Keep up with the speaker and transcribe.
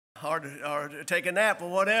or take a nap or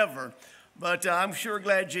whatever. But I'm sure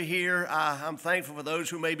glad you're here. I'm thankful for those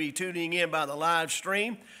who may be tuning in by the live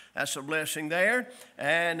stream. That's a blessing there.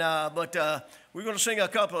 And but we're going to sing a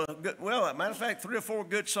couple of good, well, matter of fact, 3 or 4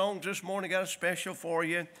 good songs this morning. Got a special for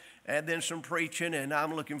you, and then some preaching. And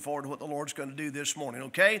I'm looking forward to what the Lord's going to do this morning.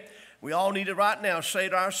 Okay, we all need to right now say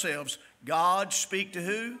to ourselves, God, speak to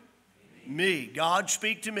who? Me. God,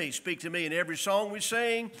 speak to me. Speak to me in every song we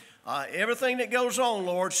sing. Everything that goes on,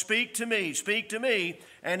 Lord, speak to me,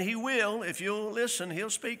 and He will. If you'll listen,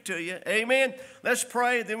 He'll speak to you. Amen. Let's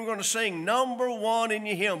pray. Then we're going to sing number 1 in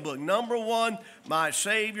your hymn book. Number 1, My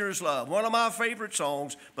Savior's Love. One of my favorite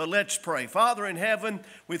songs, but let's pray. Father in heaven,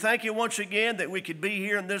 we thank you once again that we could be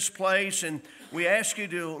here in this place, and we ask you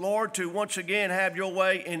to, Lord, to once again have your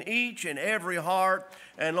way in each and every heart.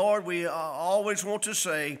 And Lord, we always want to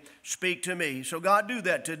say, speak to me. So God, do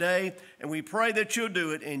that today, and we pray that you'll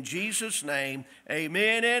do it in Jesus' name.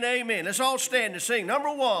 Amen and amen. Let's all stand and sing number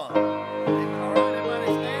 1. All right, everybody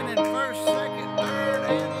stand in first, second, third,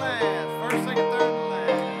 and last. First, second, third, and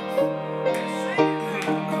last.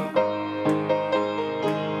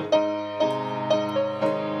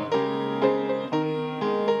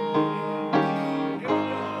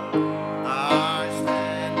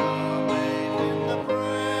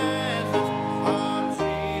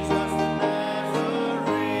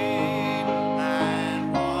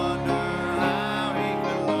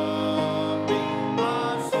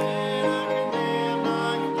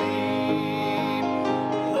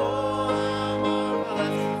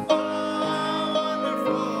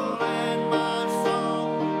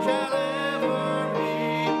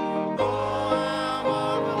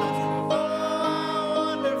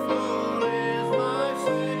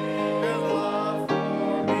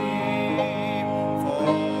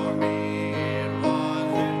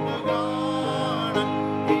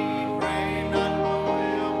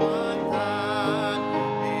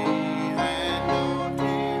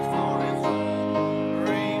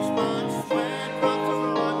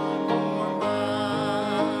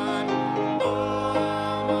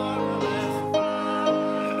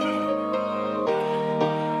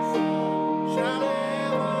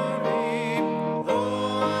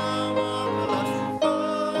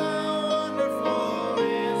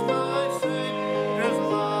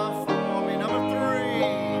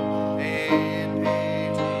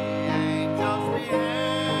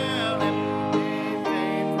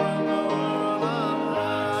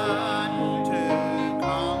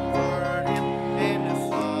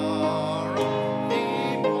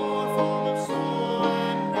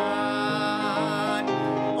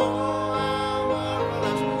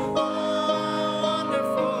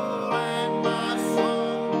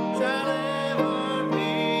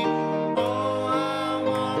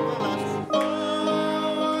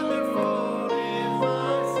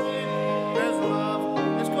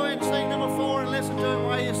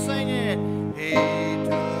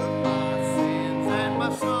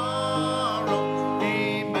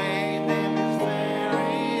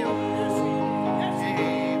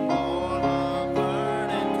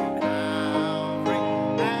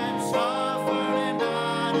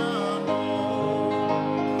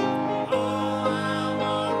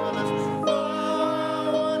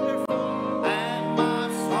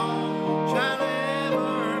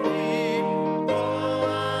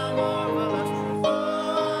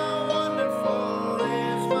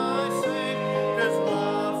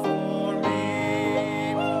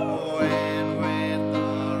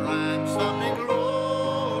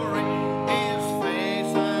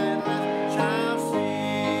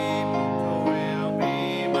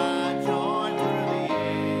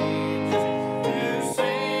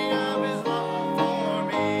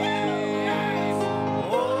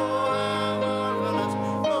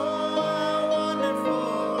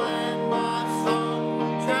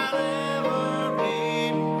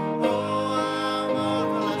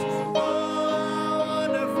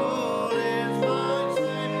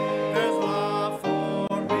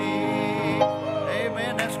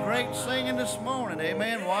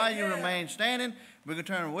 Standing. We're going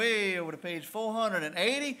to turn way over to page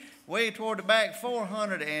 480, way toward the back,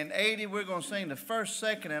 480. We're going to sing the first,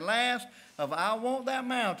 second, and last of I Want That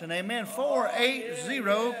Mountain. Amen. 480,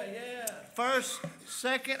 first,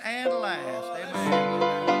 second, and last.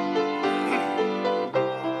 Amen.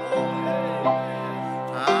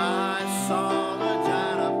 I saw the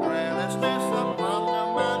giant of prayerlessness upon the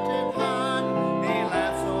mountain high. He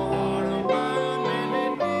laughed so hard on my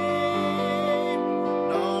unbended knee.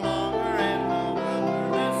 No longer in the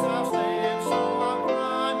wilderness I'll stand, so I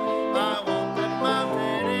cried. I want that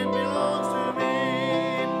mountain, it belongs to me.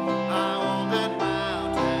 I want that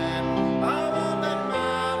mountain, I want that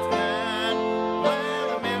mountain.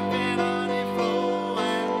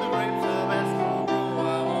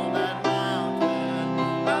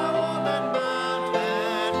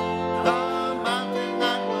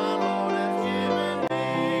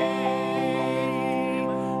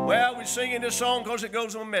 was singing this song because it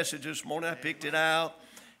goes on a message this morning. I picked it out,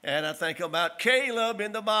 and I think about Caleb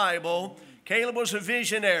in the Bible. Caleb was a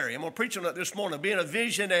visionary. I'm going to preach on it this morning, being a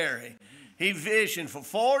visionary. He visioned for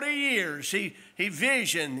 40 years. He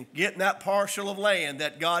visioned getting that parcel of land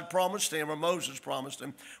that God promised him, or Moses promised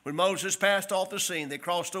him. When Moses passed off the scene, they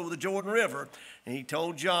crossed over the Jordan River, and he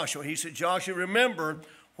told Joshua, he said, Joshua, remember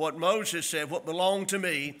what Moses said, what belonged to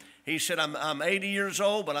me. He said, I'm 80 years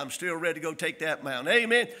old, but I'm still ready to go take that mountain.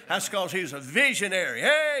 Amen. That's because he was a visionary.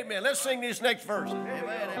 Amen. Let's sing this next verse.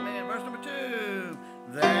 Amen, amen. Verse number 2.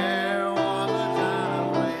 There was a time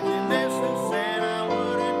of laziness who said I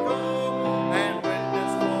wouldn't go, and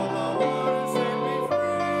witness for the Lord set me free.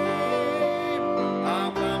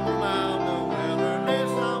 I've come from out the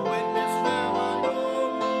wilderness, I witness now I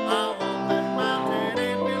know. I want that mountain,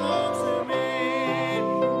 it belongs to me.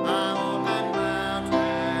 I want that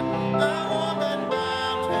mountain, I want that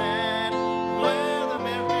mountain, where the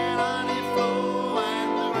milk and honey flow,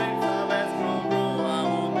 and the grapes of Escrow grow. I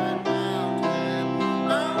want that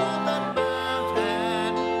mountain, I want that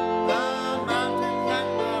mountain, the mountain that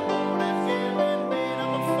the Lord has given me.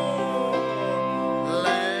 Number 4,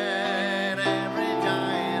 let every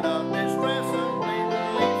giant of distress unleash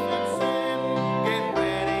belief and sin. Get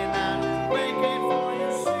ready now to wake it for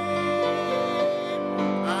you see.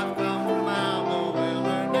 I've come from out the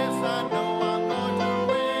wilderness, I know I'm going to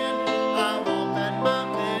win. I want that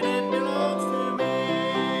mountain, it belongs to me.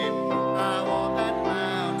 I want that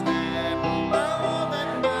mountain, I want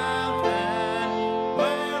that mountain,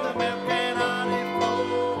 where the milk and honey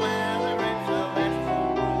flow, where the grapes of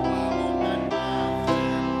Escrow grow. I want that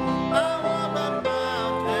mountain, I want that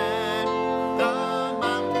mountain, the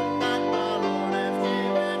mountain that my Lord has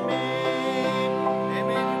given me.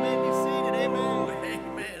 Amen. You may be seated. Amen.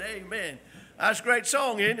 Amen. Amen. That's a great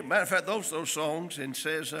song, isn't it? Matter of fact, those songs, and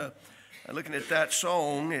says, looking at that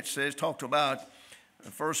song, it says, talked about,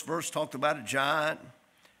 the first verse talked about a giant.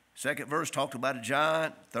 Second verse talked about a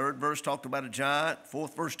giant. Third verse talked about a giant.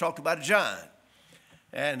 Fourth verse talked about a giant.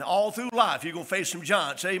 And all through life, you're going to face some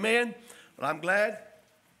giants. Amen? But I'm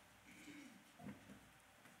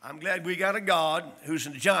glad we got a God who's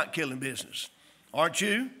in the giant killing business. Aren't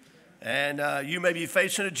you? And you may be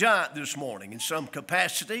facing a giant this morning in some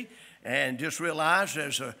capacity, and just realize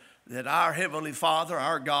that our Heavenly Father,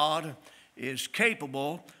 our God, is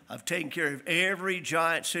capable of taking care of every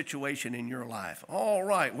giant situation in your life. All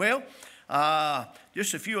right. Well,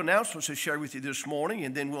 just a few announcements to share with you this morning,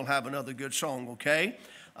 and then we'll have another good song, okay?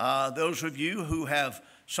 Those of you who have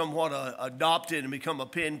somewhat adopted and become a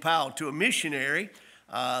pen pal to a missionary,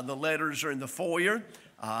 the letters are in the foyer.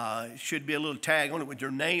 Should be a little tag on it with your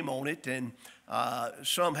name on it, and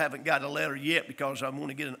some haven't got a letter yet because I want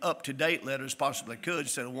to get an up-to-date letter as possibly could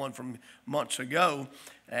instead of one from months ago.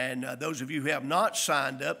 And those of you who have not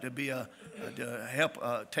signed up to be to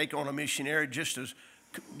help take on a missionary, just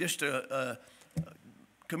to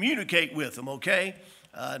communicate with them, okay?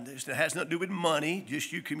 It has nothing to do with money,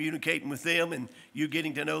 just you communicating with them and you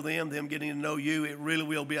getting to know them getting to know you. It really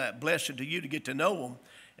will be a blessing to you to get to know them.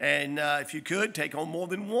 And if you could, take on more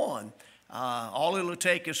than one. All it'll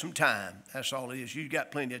take is some time. That's all it is. You've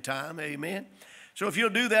got plenty of time. Amen. So if you'll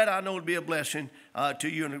do that, I know it'll be a blessing to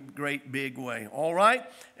you in a great big way. All right?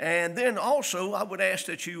 And then also, I would ask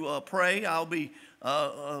that you pray. I'll be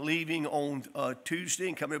leaving on Tuesday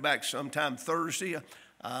and coming back sometime Thursday.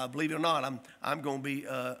 Believe it or not, I'm going to be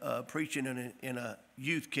preaching in a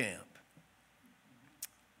youth camp.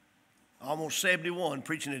 Almost 71,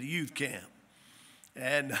 preaching at a youth camp.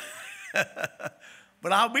 And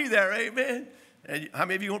but I'll be there, amen. And how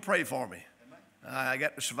many of you want to pray for me? I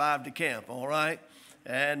got to survive the camp, all right.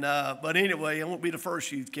 And but anyway, it won't be the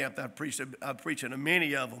first youth camp that I've preached in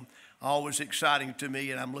many of them. Always exciting to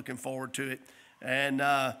me, and I'm looking forward to it. And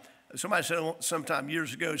somebody said sometime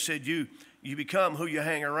years ago, said you become who you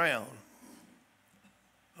hang around.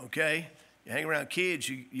 Okay, you hang around kids,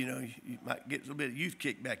 you know you might get a little bit of youth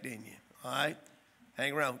kickback in you. All right.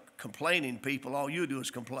 Hang around complaining people, all you do is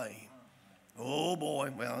complain. Oh, boy.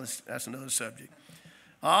 Well, that's another subject.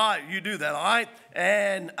 All right, you do that, all right?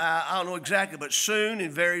 And I don't know exactly, but soon and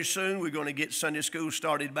very soon we're going to get Sunday school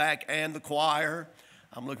started back and the choir.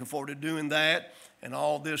 I'm looking forward to doing that. And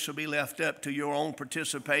all this will be left up to your own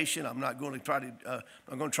participation. I'm not going to try to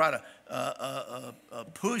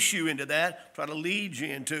push you into that, try to lead you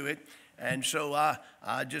into it. And so I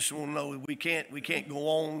just want to know that we can't go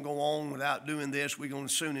on without doing this. We're going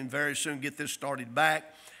to soon and very soon get this started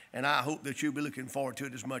back. And I hope that you'll be looking forward to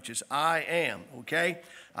it as much as I am, okay?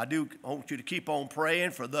 I do want you to keep on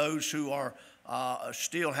praying for those who are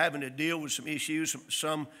still having to deal with some issues.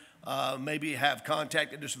 Some maybe have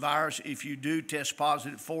contacted this virus. If you do test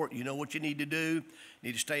positive for it, you know what you need to do. You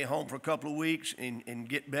need to stay home for a couple of weeks and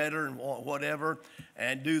get better and whatever,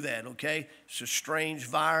 and do that, okay? It's a strange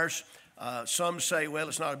virus. Some say, well,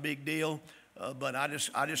 it's not a big deal, but I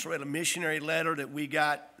just read a missionary letter that we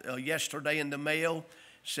got yesterday in the mail.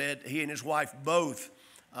 Said he and his wife both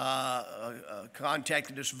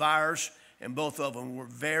contacted this virus, and both of them were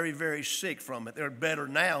very, very sick from it. They're better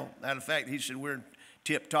now. Matter of fact, he said we're in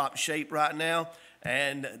tip-top shape right now,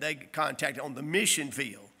 and they contacted on the mission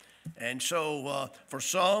field. And so for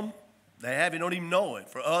some, they have it, don't even know it.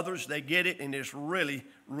 For others, they get it, and it's really,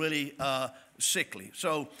 really sickly.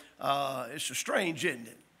 So it's strange, isn't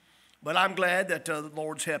it? But I'm glad that the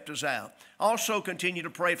Lord's helped us out. Also, continue to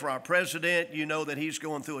pray for our president. You know that he's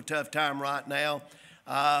going through a tough time right now.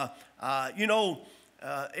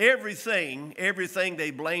 Everything they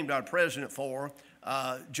blamed our president for,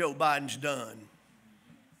 Joe Biden's done.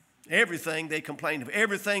 Everything they complained of,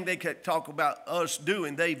 everything they could talk about us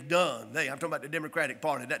doing, they've done. I'm talking about the Democratic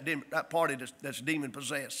Party, that party that's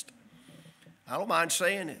demon-possessed. I don't mind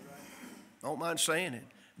saying it. I don't mind saying it.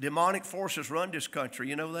 Demonic forces run this country,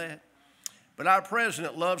 you know that? But our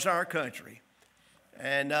president loves our country.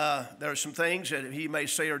 And there are some things that he may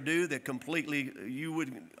say or do that completely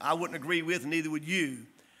I wouldn't agree with, and neither would you.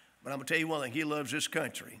 But I'm going to tell you one thing, he loves this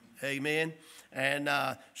country. Amen. And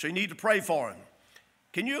so you need to pray for him.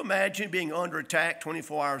 Can you imagine being under attack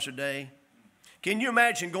 24 hours a day? Can you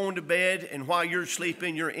imagine going to bed and while you're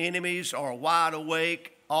sleeping, your enemies are wide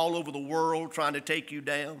awake all over the world trying to take you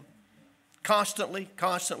down? Constantly.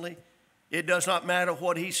 It does not matter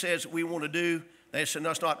what he says that we want to do. They say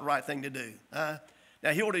that's not the right thing to do. Now,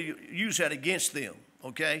 he ought to use that against them,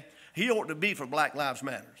 okay? He ought to be for Black Lives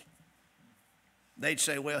Matter. They'd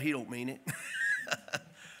say, well, he don't mean it.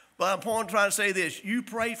 But I'm trying to say this. You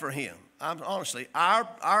pray for him. Honestly,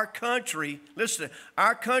 our country, listen,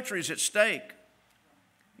 our country is at stake.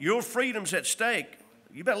 Your freedom's at stake.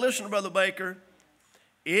 You better listen to Brother Baker.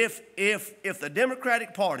 If the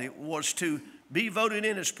Democratic Party was to be voted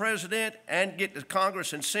in as president and get the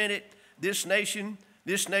Congress and Senate, this nation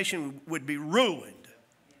would be ruined.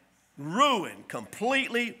 Ruined,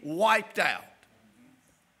 completely wiped out.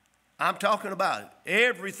 I'm talking about it.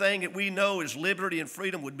 Everything that we know is liberty and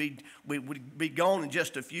freedom would be gone in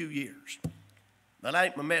just a few years. But that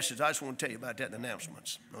ain't my message. I just want to tell you about that in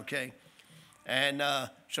announcements, okay? And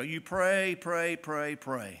so you pray.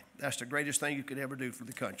 That's the greatest thing you could ever do for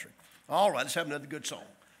the country. All right, let's have another good song.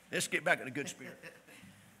 Let's get back in a good spirit.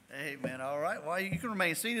 Amen. All right. Well, you can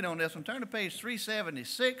remain seated on this one. Turn to page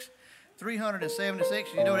 376. 376.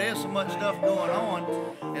 You know, there's so much stuff going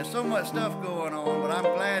on. There's so much stuff going on, but I'm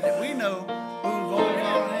glad that we know who holds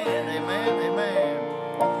our hand. Amen. Amen.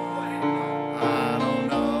 I don't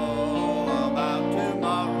know about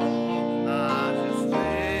tomorrow. I just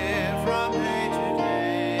live from day to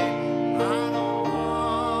day. I don't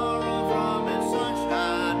borrow from its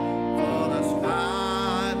sunshine, for the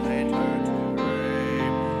sky may turn to gray.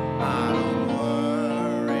 I don't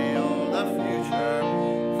worry of the future,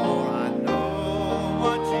 for I know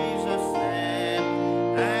what Jesus said,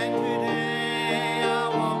 and today I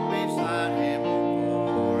walk beside him,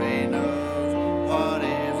 for he knows what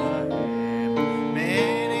is ahead.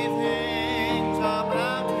 Many things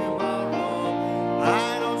about tomorrow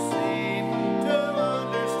I don't see,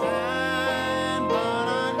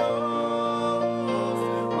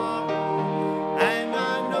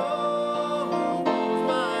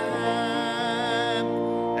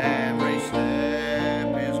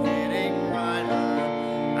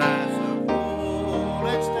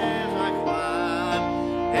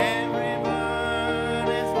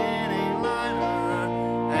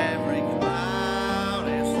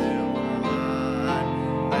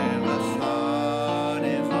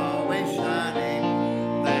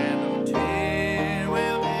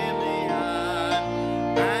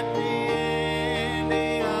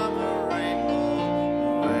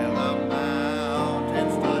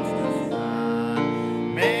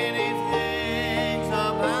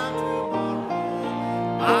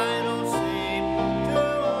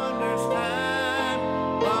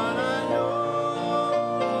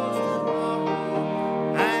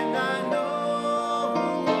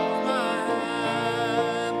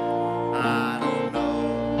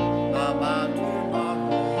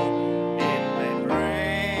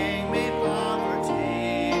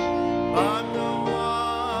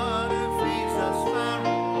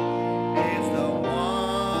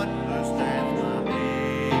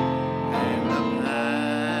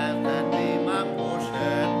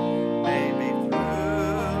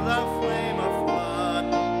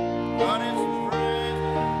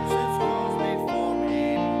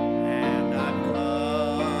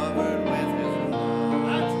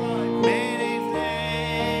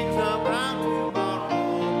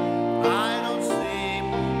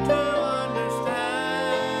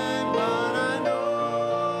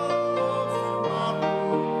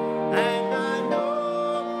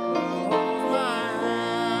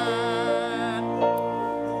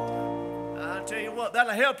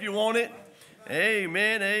 that'll help you, won't it?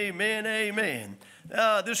 Amen, amen, amen.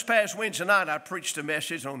 This past Wednesday night, I preached a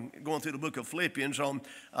message on going through the book of Philippians on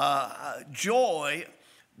joy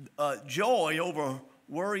over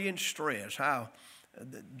worry and stress. How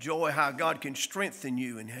God can strengthen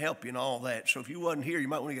you and help you and all that. So if you wasn't here, you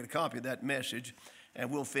might want to get a copy of that message, and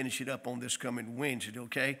we'll finish it up on this coming Wednesday,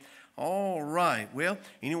 okay? All right. Well,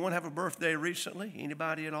 anyone have a birthday recently?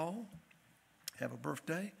 Anybody at all have a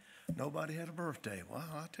birthday? Nobody had a birthday. Well,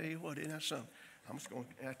 I'll tell you what, isn't that something? I'm just going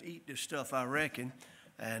to have to eat this stuff, I reckon.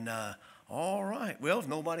 And all right. Well, if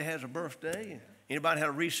nobody has a birthday, anybody had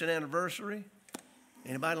a recent anniversary?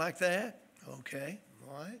 Anybody like that? Okay.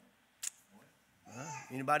 All right.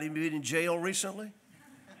 Anybody been in jail recently?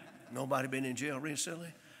 Nobody been in jail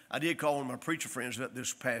recently? I did call one of my preacher friends up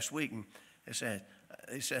this past week, and they said,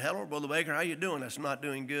 hello, Brother Baker, how you doing? I said, I'm not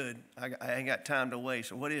doing good. I ain't got time to waste.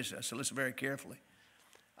 So what is it? I said, listen very carefully.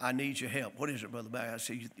 I need your help. What is it, Brother Baker? I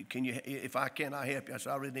said, if I can, I'll help you. I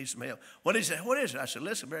said, I really need some help. What is it? What is it? I said,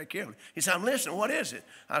 listen very carefully. He said, I'm listening. What is it?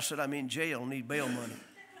 I said, I'm in jail, need bail money.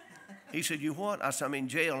 He said, you what? I said, I'm in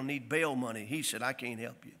jail, need bail money. He said, I can't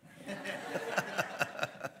help you.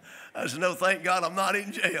 I said, no, thank God I'm not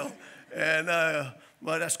in jail. And, well,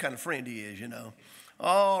 that's the kind of friend he is, you know.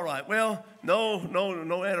 All right. Well, no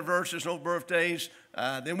anniversaries, no birthdays.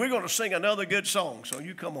 Then we're going to sing another good song. So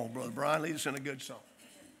you come on, Brother Brian, lead us in a good song.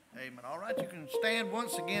 Amen. All right, you can stand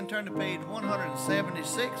once again, turn to page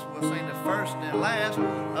 176. We'll sing the first and last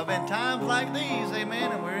of In Times Like These,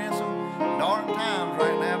 amen. And we're in some dark times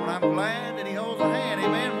right now, but I'm glad that he holds a hand,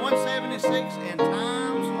 amen. 176, In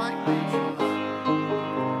Times Like These.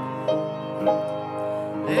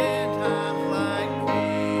 In times like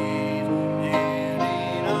these, you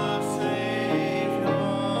need a Savior.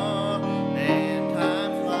 In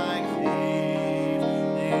times like these,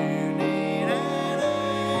 you need an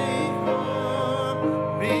anchor.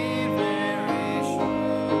 Be very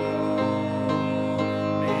sure,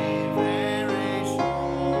 be very sure.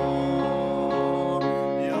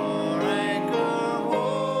 Your anchor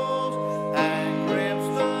holds and grips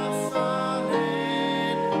the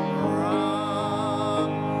solid rock.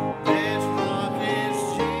 This rock is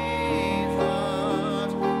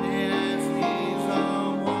Jesus, yes, He's the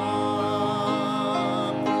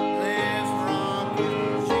one. This rock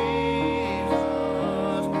is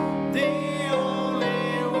Jesus, the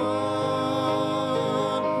only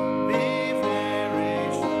one. Be very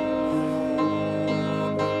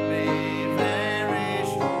sure, be very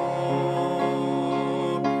sure.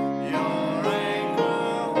 Your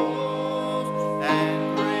anchor holds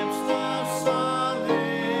and grips the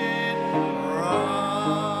solid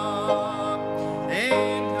rock.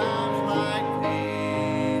 In times like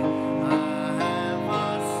these, I have a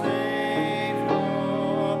Savior.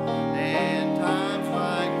 In times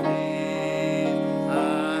like these, I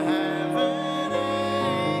have an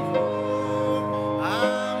anchor.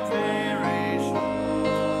 I'm very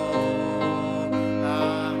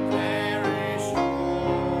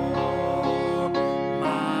sure,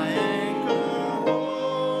 my anchor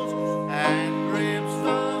holds and grips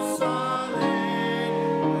the solid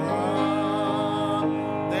rock.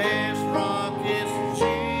 This rock is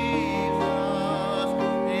Jesus,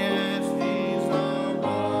 yes, He's the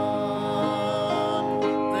one.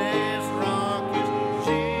 This rock is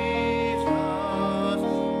Jesus,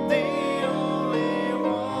 the only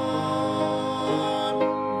one.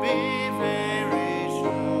 Be very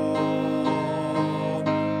sure,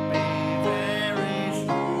 be very sure.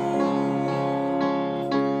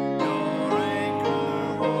 Your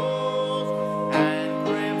anchor holds and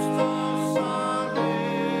grips the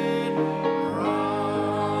solid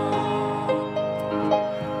rock.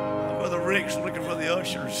 Brother Rick's looking for the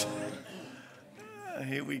ushers.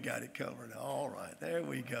 Here we got it covered. All right. There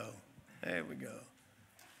we go. There we go.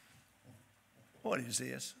 What is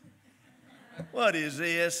this? What is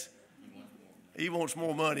this? He wants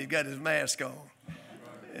more money. He got his mask on.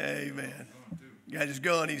 Amen. Got his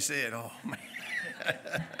gun, he said. Oh, man.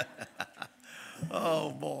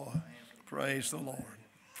 Oh, boy. Praise the Lord.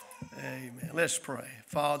 Amen. Let's pray.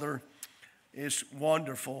 Father, it's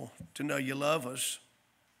wonderful to know you love us.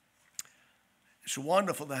 It's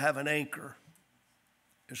wonderful to have an anchor.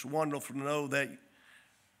 It's wonderful to know that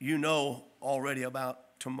you know already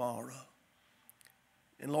about tomorrow.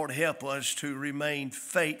 And Lord, help us to remain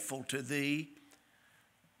faithful to Thee.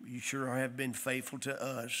 You sure have been faithful to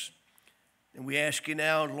us. And we ask you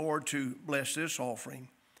now, Lord, to bless this offering.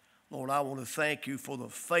 Lord, I want to thank you for the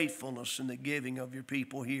faithfulness and the giving of your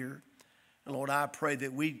people here. And Lord, I pray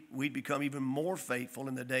that we'd become even more faithful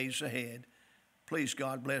in the days ahead. Please,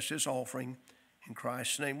 God, bless this offering. In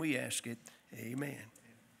Christ's name we ask it. Amen.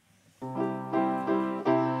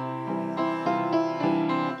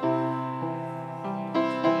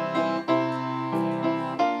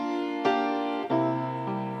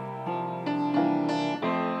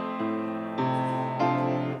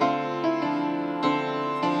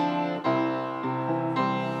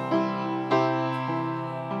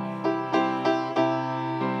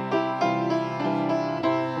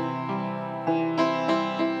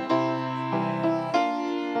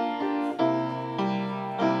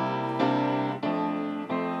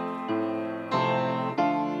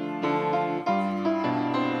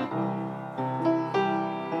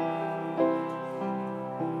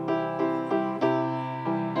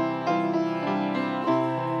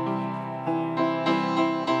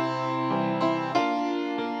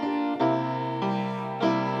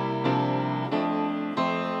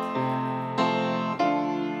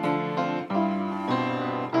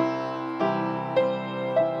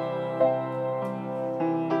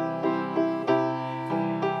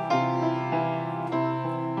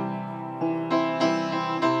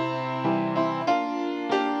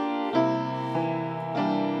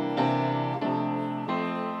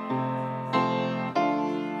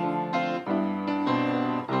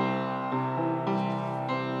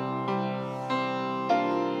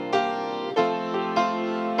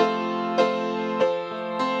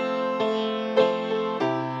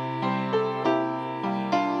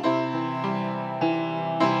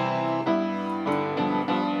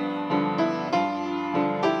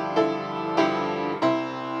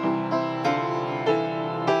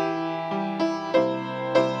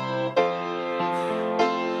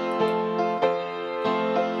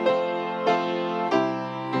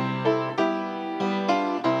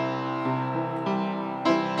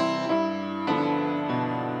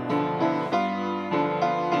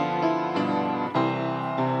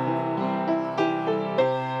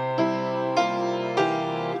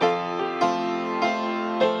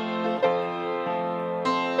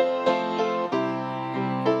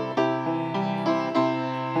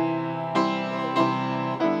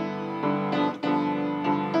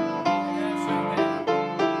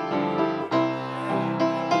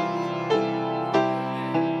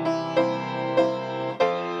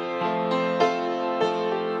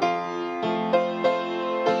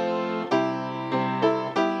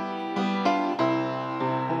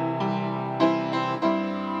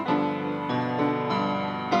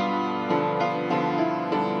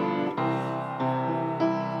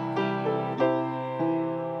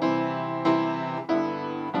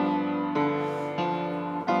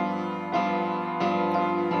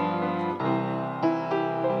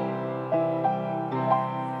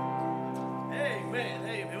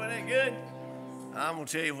 going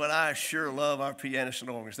to tell you what, I sure love our pianists and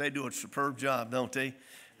organists. They do a superb job, don't they?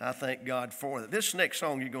 I thank God for that. This next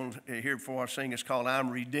song you're going to hear before I sing is called I'm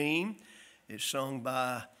Redeemed. It's sung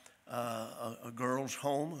by a girl's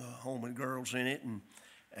home, a home with girls in it.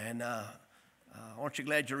 And aren't you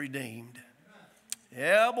glad you're redeemed?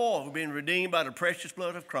 Yeah, boy, we've been redeemed by the precious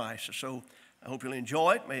blood of Christ. So I hope you'll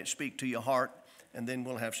enjoy it. May it speak to your heart. And then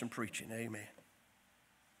we'll have some preaching. Amen.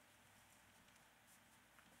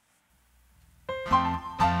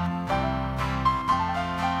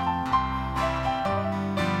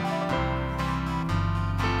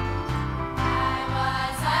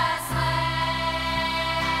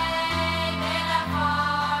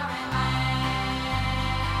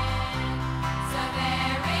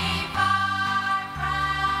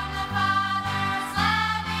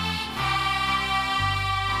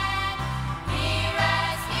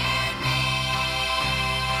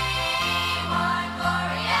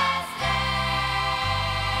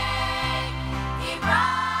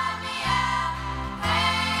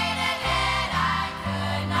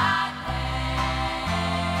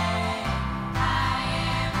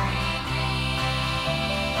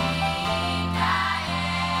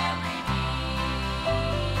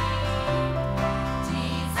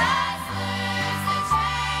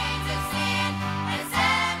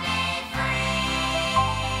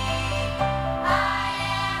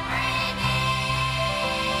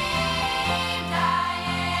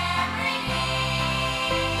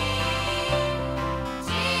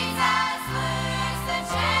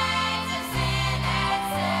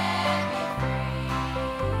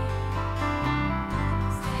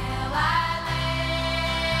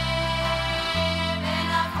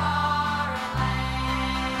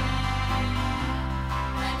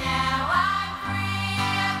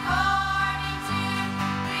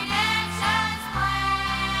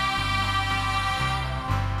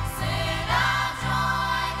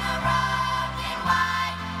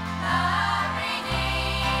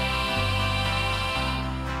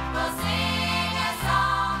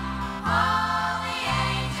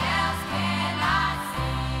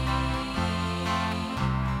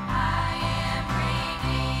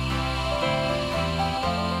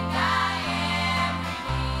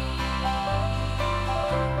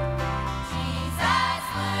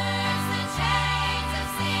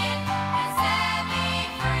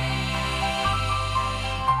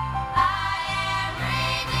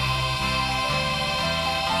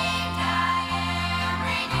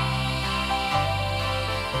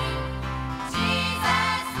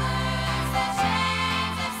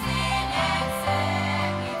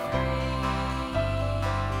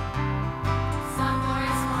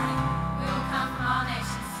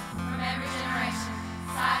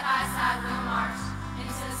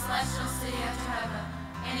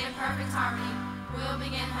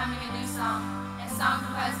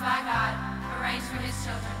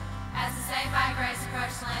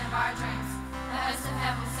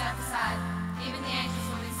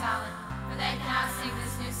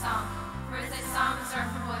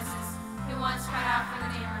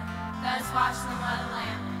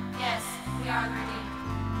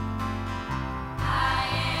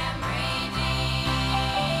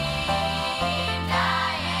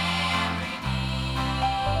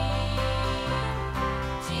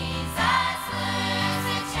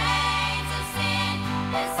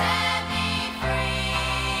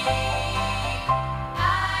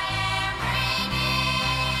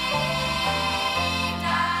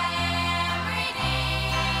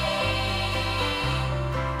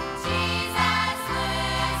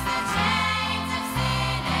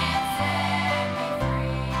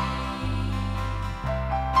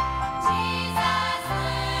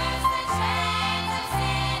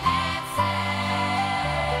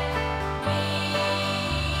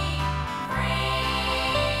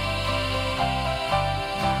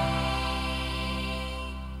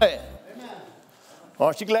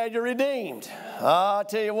 Aren't you glad you're redeemed? I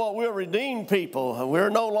tell you what, we're redeemed people. We're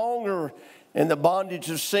no longer in the bondage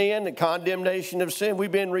of sin, the condemnation of sin.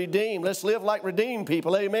 We've been redeemed. Let's live like redeemed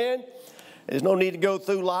people, amen? There's no need to go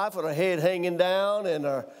through life with our head hanging down and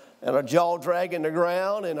our jaw dragging the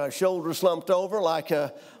ground and our shoulders slumped over like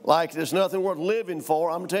there's nothing worth living for.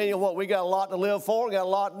 I'm telling you what, we got a lot to live for, we got a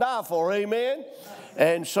lot to die for, amen?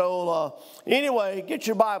 And so, anyway, get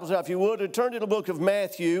your Bibles out if you would, and turn to the book of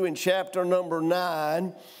Matthew in chapter number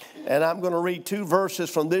 9. And I'm going to read 2 verses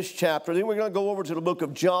from this chapter. Then we're going to go over to the book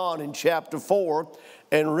of John in chapter 4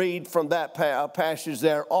 and read from that passage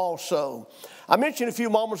there also. I mentioned a few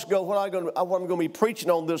moments ago what I'm going to be preaching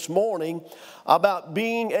on this morning about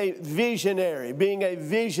being a visionary,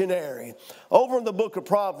 Over in the book of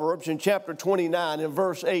Proverbs in chapter 29 and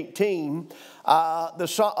verse 18,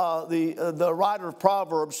 the writer of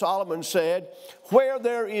Proverbs, Solomon, said, "Where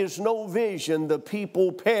there is no vision, the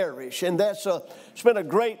people perish." And it's been a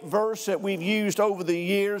great verse that we've used over the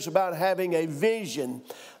years about having a vision.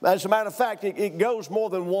 As a matter of fact, it goes more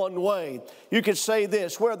than one way. You could say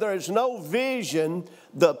this: where there is no vision,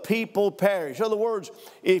 the people perish. In other words,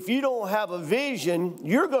 if you don't have a vision,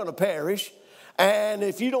 you're going to perish. And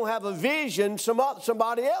if you don't have a vision,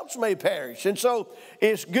 somebody else may perish. And so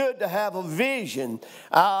it's good to have a vision.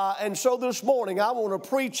 And so this morning I want to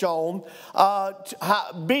preach on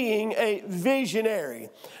being a visionary.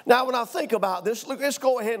 Now, when I think about this, let's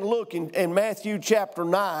go ahead and look in Matthew chapter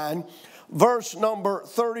 9, verse number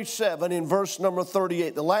 37 and verse number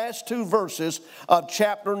 38, the last two verses of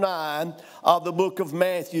chapter 9 of the book of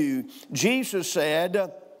Matthew. Jesus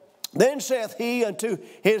said, "Then saith he unto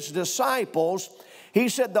his disciples, he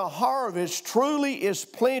said, The harvest truly is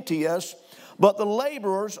plenteous, but the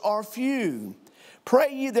laborers are few.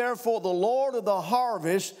 Pray ye therefore the Lord of the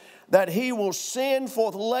harvest, that he will send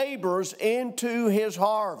forth laborers into his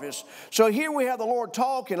harvest." So here we have the Lord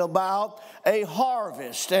talking about a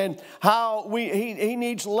harvest and how he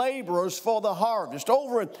needs laborers for the harvest.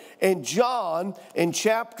 Over in John, in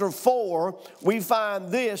chapter 4, we find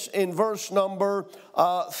this in verse number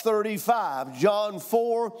 35. John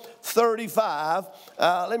 4:35.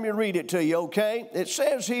 Let me read it to you, okay? It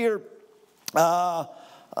says here,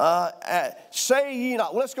 say ye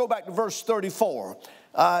not. Let's go back to verse 34.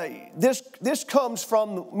 This comes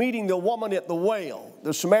from meeting the woman at the well,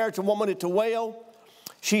 the Samaritan woman at the well.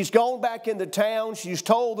 She's gone back into town. She's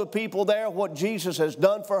told the people there what Jesus has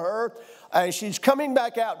done for her, and she's coming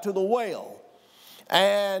back out to the well.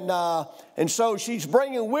 And so she's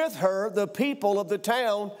bringing with her the people of the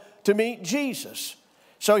town to meet Jesus.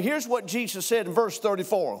 So here's what Jesus said in verse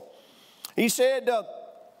 34. He said,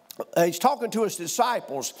 he's talking to his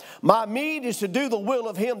disciples, "My meat is to do the will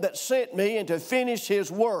of him that sent me and to finish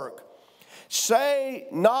his work. Say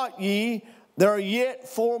not ye, there are yet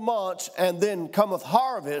 4 months, and then cometh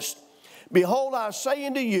harvest. Behold, I say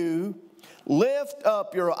unto you, lift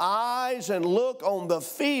up your eyes and look on the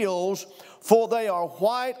fields, for they are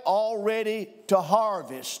white already to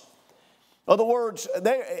harvest." In other words,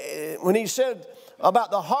 when he said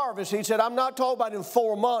about the harvest, he said, I'm not talking about in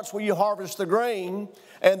 4 months where you harvest the grain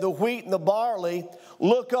and the wheat and the barley.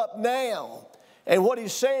 Look up now. And what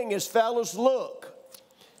he's saying is, fellas, look.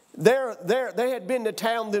 They had been to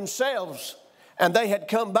town themselves, and they had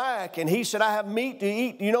come back, and he said, I have meat to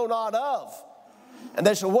eat you know not of. And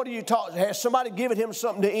they said, what are you talking? Has somebody given him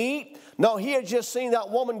something to eat? No, he had just seen that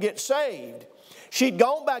woman get saved. She'd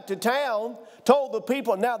gone back to town, told the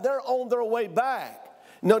people, now they're on their way back.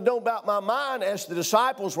 No doubt about my mind, as the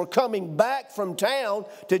disciples were coming back from town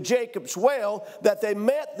to Jacob's well, that they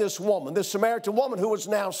met this woman, this Samaritan woman who was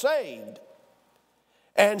now saved.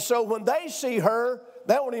 And so when they see her,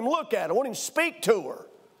 they won't even look at her, won't even speak to her.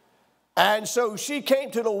 And so she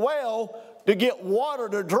came to the well to get water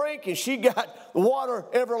to drink, and she got water,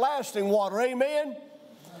 everlasting water, amen?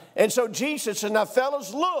 And so Jesus said, now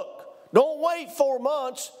fellas, look, don't wait 4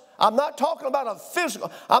 months. I'm not talking about a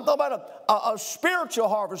physical, I'm talking about a spiritual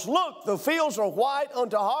harvest. Look, the fields are white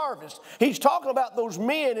unto harvest. He's talking about those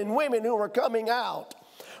men and women who are coming out.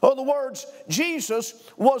 In other words, Jesus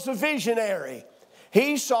was a visionary.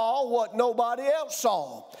 He saw what nobody else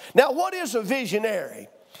saw. Now, what is a visionary?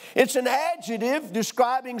 It's an adjective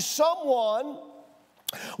describing someone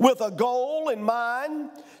with a goal in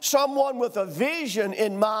mind, someone with a vision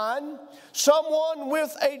in mind, someone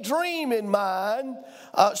with a dream in mind,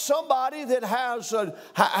 somebody that has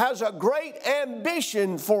a great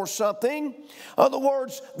ambition for something. In other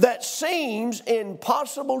words, that seems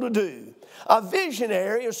impossible to do. A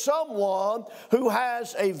visionary is someone who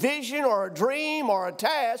has a vision or a dream or a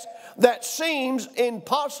task that seems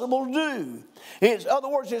impossible to do. In other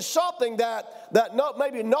words, it's something that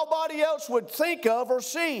maybe nobody else would think of or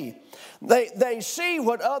see. They see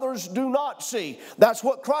what others do not see. That's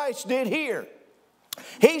what Christ did here.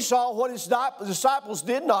 He saw what his disciples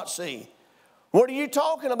did not see. What are you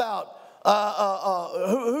talking about?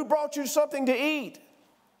 Who brought you something to eat?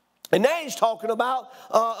 And now he's talking about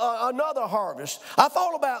another harvest. I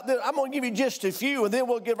thought about this. I'm going to give you just a few, and then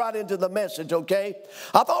we'll get right into the message, okay?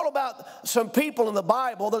 I thought about some people in the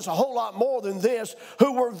Bible, there's a whole lot more than this,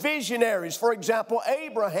 who were visionaries. For example,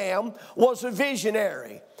 Abraham was a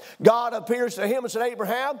visionary. God appears to him and said,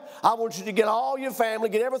 Abraham, I want you to get all your family,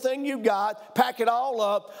 get everything you got, pack it all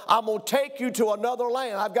up. I'm going to take you to another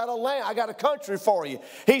land. I've got a land, I got a country for you.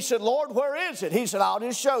 He said, Lord, where is it? He said, I'll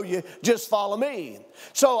just show you. Just follow me.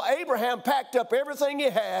 So Abraham packed up everything he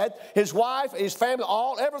had, his wife, his family,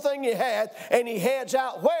 everything he had, and he heads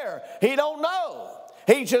out where? He don't know.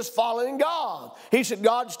 He's just following God. He said,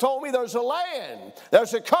 God's told me there's a land,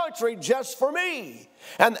 there's a country just for me.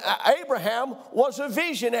 And Abraham was a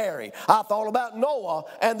visionary. I thought about Noah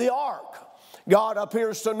and the ark. God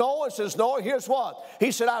appears to Noah and says, Noah, here's what.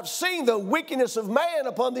 He said, I've seen the wickedness of man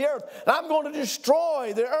upon the earth, and I'm going to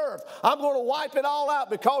destroy the earth. I'm going to wipe it all out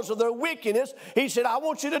because of their wickedness. He said, I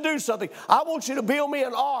want you to do something. I want you to build me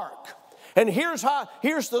an ark. And here's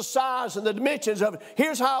the size and the dimensions of it.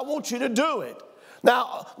 Here's how I want you to do it.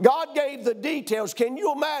 Now, God gave the details. Can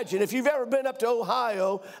you imagine if you've ever been up to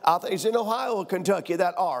Ohio? I think it's in Ohio or Kentucky,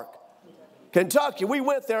 that ark. Kentucky. We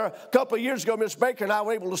went there a couple of years ago. Miss Baker and I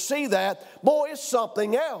were able to see that. Boy, it's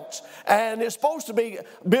something else. And it's supposed to be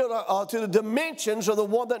built to the dimensions of the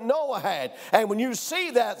one that Noah had. And when you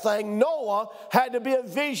see that thing, Noah had to be a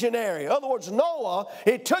visionary. In other words, Noah,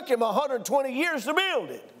 it took him 120 years to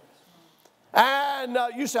build it. And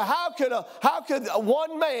you say, how could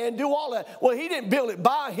one man do all that? Well, he didn't build it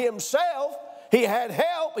by himself. He had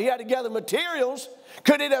help. He had to gather materials.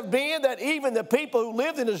 Could it have been that even the people who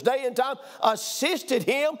lived in his day and time assisted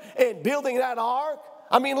him in building that ark?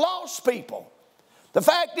 I mean, lost people. The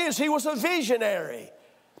fact is, he was a visionary.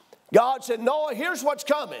 God said, Noah, here's what's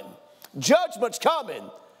coming. Judgment's coming.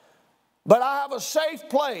 But I have a safe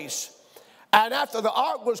place. And after the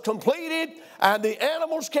ark was completed and the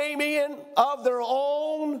animals came in of their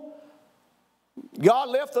own, God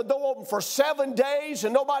left the door open for 7 days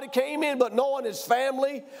and nobody came in but Noah and his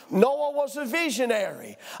family. Noah was a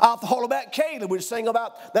visionary. I thought about Caleb. We sang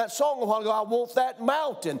about that song a while ago, I Want That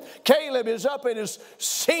Mountain. Caleb is up in his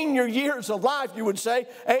senior years of life, you would say,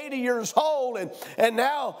 80 years old. And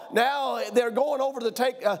now they're going over to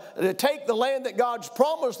take the land that God's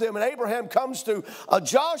promised them. And Abraham comes to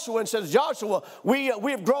Joshua and says, Joshua, we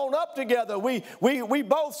have grown up together. We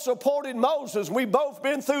both supported Moses. We both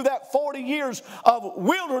been through that 40 years of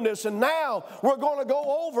wilderness, and now we're going to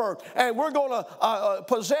go over and we're going to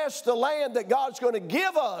possess the land that God's going to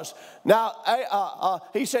give us. Now,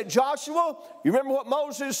 he said, Joshua, you remember what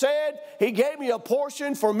Moses said? He gave me a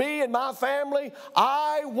portion for me and my family.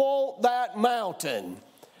 I want that mountain.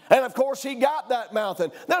 And of course, he got that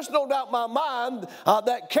mountain. There's no doubt in my mind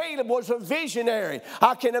that Caleb was a visionary.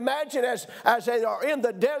 I can imagine as they are in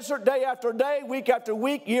the desert day after day, week after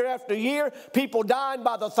week, year after year, people dying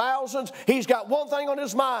by the thousands. He's got one thing on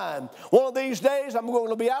his mind. One of these days, I'm going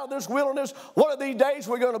to be out of this wilderness. One of these days,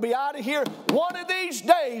 we're going to be out of here. One of these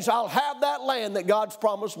days, I'll have that land that God's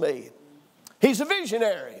promised me. He's a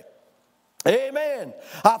visionary. Amen.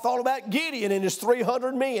 I thought about Gideon and his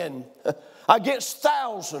 300 men against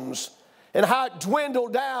thousands and how it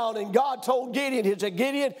dwindled down. And God told Gideon, he said,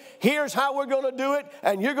 Gideon, here's how we're going to do it,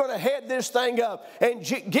 and you're going to head this thing up. And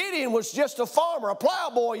Gideon was just a farmer, a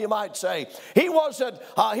plowboy, you might say. He wasn't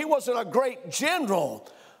a great general,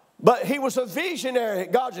 but he was a visionary.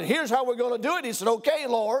 God said, here's how we're going to do it. He said, okay,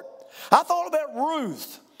 Lord. I thought about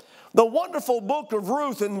Ruth. The wonderful book of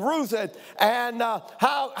Ruth and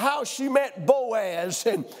how she met Boaz.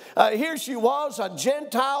 And here she was, a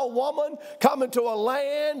Gentile woman coming to a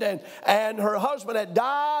land, and her husband had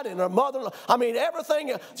died, and her mother, I mean,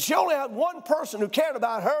 everything. She only had one person who cared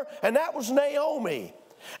about her, and that was Naomi.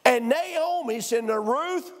 And Naomi said to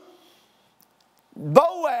Ruth,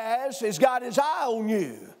 Boaz has got his eye on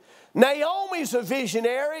you. Naomi's a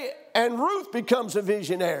visionary, and Ruth becomes a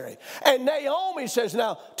visionary. And Naomi says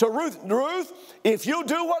now to Ruth, Ruth, if you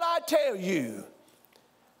do what I tell you,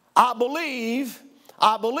 I believe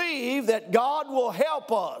that God will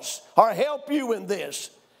help us or help you in this.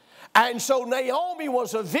 And so Naomi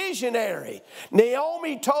was a visionary.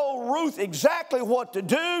 Naomi told Ruth exactly what to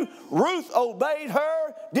do. Ruth obeyed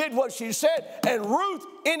her, did what she said, and Ruth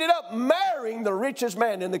ended up marrying the richest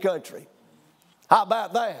man in the country. How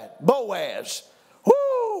about that? Boaz.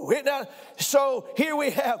 Woo! So here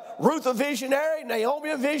we have Ruth a visionary, Naomi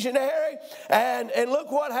a visionary, and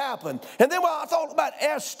look what happened. And then I thought about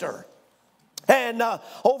Esther. And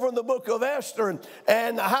over in the book of Esther,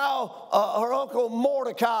 and how her uncle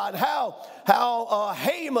Mordecai, and how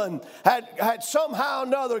Haman had somehow or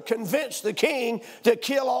another convinced the king to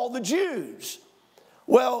kill all the Jews.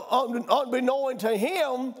 Well, unbeknown to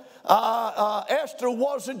him, Esther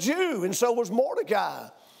was a Jew, and so was Mordecai.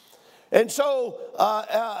 And so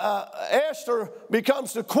Esther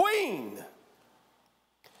becomes the queen.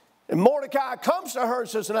 And Mordecai comes to her and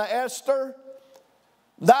says, now Esther,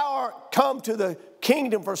 thou art come to the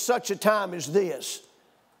kingdom for such a time as this.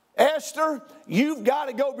 Esther, you've got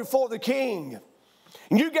to go before the king.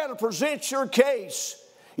 And you got to present your case.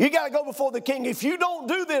 You got to go before the king. If you don't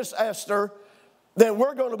do this, Esther, then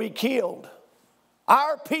we're going to be killed.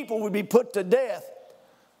 Our people would be put to death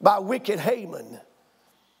by wicked Haman.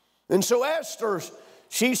 And so Esther,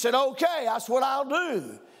 she said, okay, that's what I'll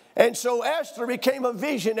do. And so Esther became a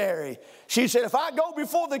visionary. She said, if I go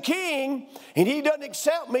before the king and he doesn't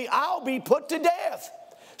accept me, I'll be put to death.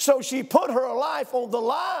 So she put her life on the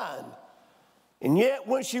line. And yet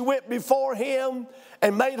when she went before him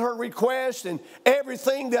and made her request and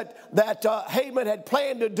everything that Haman had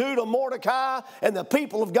planned to do to Mordecai and the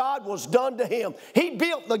people of God was done to him. He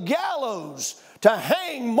built the gallows to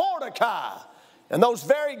hang Mordecai. And those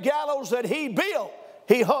very gallows that he built,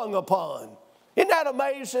 he hung upon. Isn't that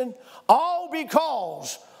amazing? All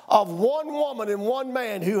because of one woman and one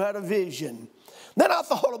man who had a vision. Then I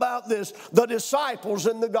thought about this, the disciples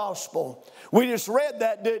in the gospel. We just read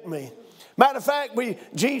that, didn't we? Matter of fact,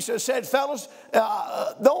 Jesus said, fellas,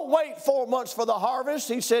 don't wait 4 months for the harvest.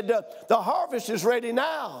 He said, the harvest is ready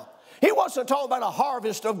now. He wasn't talking about a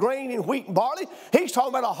harvest of grain and wheat and barley. He's talking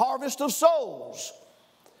about a harvest of souls.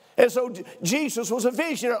 And so Jesus was a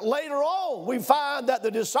visionary. Later on, we find that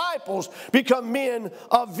the disciples become men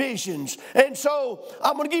of visions. And so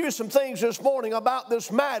I'm going to give you some things this morning about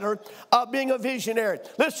this matter of being a visionary.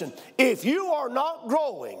 Listen, if you are not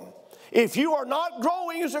growing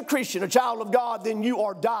as a Christian, a child of God, then you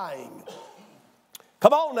are dying.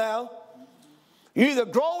 Come on now. You're either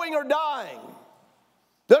growing or dying.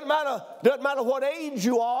 Doesn't matter what age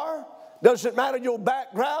you are. Doesn't matter your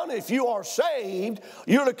background. If you are saved,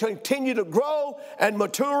 you're to continue to grow and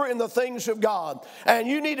mature in the things of God. And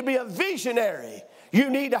you need to be a visionary.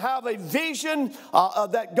 You need to have a vision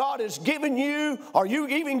that God has given you, or you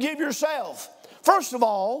even give yourself. First of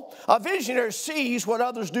all, a visionary sees what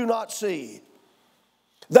others do not see.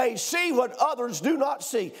 They see what others do not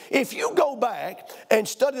see. If you go back and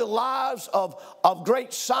study the lives of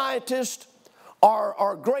great scientists,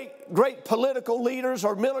 or great political leaders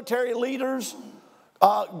or military leaders,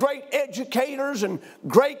 great educators and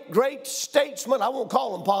great statesmen, I won't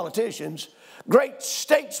call them politicians, great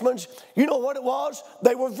statesmen, you know what it was?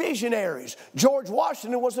 They were visionaries. George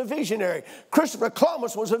Washington was a visionary. Christopher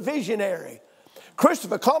Columbus was a visionary.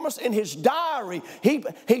 Christopher Columbus, in his diary,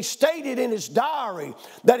 he stated in his diary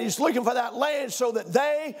that he's looking for that land so that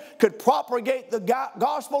they could propagate the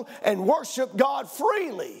gospel and worship God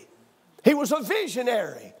freely. He was a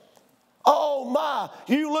visionary. Oh my,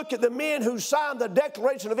 you look at the men who signed the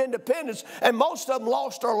Declaration of Independence, and most of them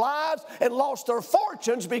lost their lives and lost their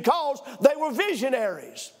fortunes because they were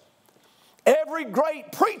visionaries. Every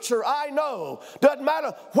great preacher I know, doesn't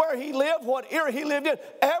matter where he lived, what era he lived in,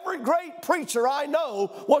 every great preacher I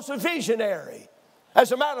know was a visionary.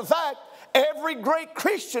 As a matter of fact, every great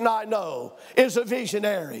Christian I know is a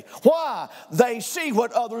visionary. Why? They see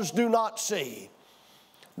what others do not see.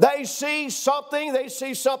 They see something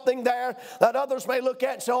there that others may look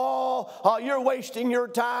at and say, oh, you're wasting your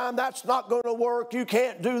time. That's not going to work. You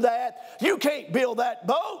can't do that. You can't build that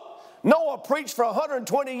boat. Noah preached for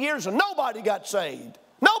 120 years and nobody got saved.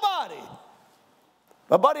 Nobody.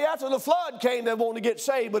 But buddy, after the flood came, they wanted to get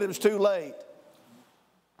saved, but it was too late.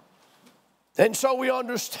 And so we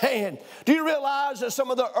understand. Do you realize that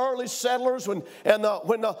some of the early settlers, when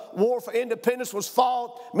the war for independence was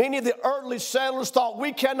fought, many of the early settlers thought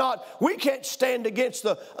we can't stand against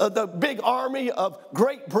the big army of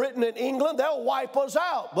Great Britain and England. They'll wipe us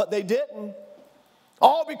out. But they didn't.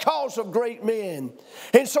 All because of great men.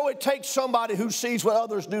 And so it takes somebody who sees what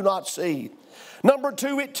others do not see. Number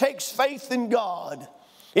two, it takes faith in God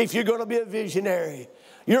if you're going to be a visionary.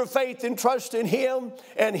 Your faith and trust in Him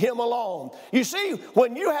and Him alone. You see,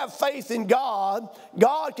 when you have faith in God,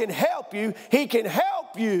 God can help you. He can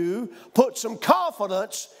help you put some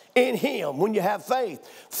confidence in Him when you have faith.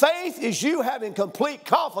 Faith is you having complete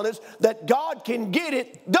confidence that God can get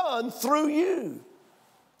it done through you.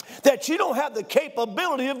 That you don't have the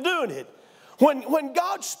capability of doing it. When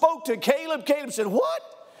God spoke to Caleb, Caleb said, "What?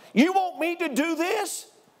 You want me to do this?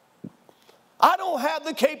 I don't have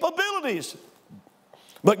the capabilities."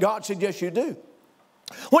 But God said, "Yes, you do."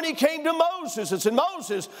 When He came to Moses and said,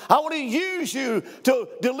 "Moses, I want to use you to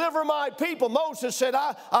deliver my people." Moses said,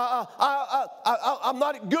 "I'm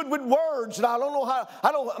not good with words, and I don't know how.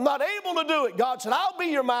 I'm not able to do it." God said, "I'll be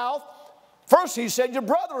your mouth. First he said, your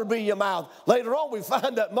brother will be your mouth. Later on we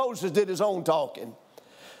find that Moses did his own talking.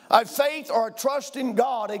 A faith or a trust in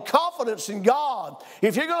God, a confidence in God.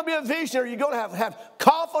 If you're going to be a visionary, you're going to have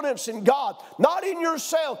confidence in God. Not in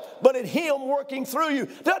yourself, but in Him working through you.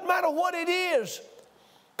 Doesn't matter what it is.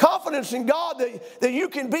 Confidence in God that you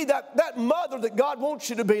can be that mother that God wants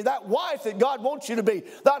you to be, that wife that God wants you to be,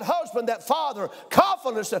 that husband, that father.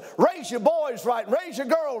 Confidence to raise your boys right, raise your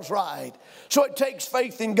girls right. So it takes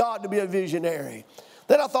faith in God to be a visionary.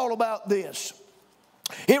 Then I thought about this.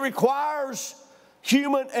 It requires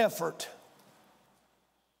human effort.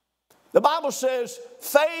 The Bible says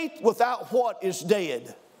faith without what is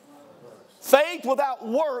dead? Faith without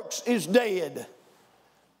works is dead.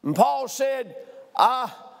 And Paul said,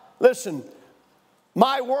 listen,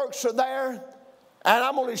 my works are there, and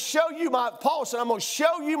I'm going to show you Paul said, I'm going to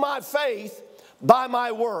show you my faith by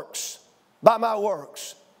my works. By my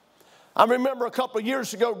works. I remember a couple of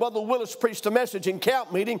years ago, Brother Willis preached a message in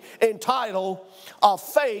camp meeting entitled, A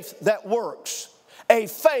Faith That Works. A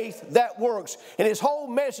faith that works. And his whole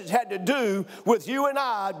message had to do with you and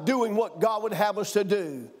I doing what God would have us to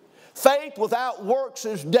do. Faith without works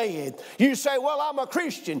is dead. You say, well, I'm a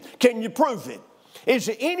Christian. Can you prove it? Is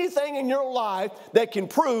there anything in your life that can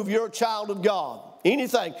prove you're a child of God?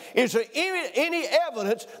 Anything. Is there any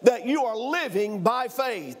evidence that you are living by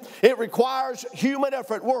faith? It requires human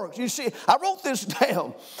effort. Works. You see, I wrote this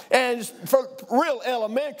down, and for real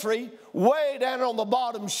elementary, way down on the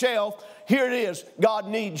bottom shelf, here it is. God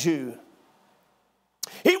needs you.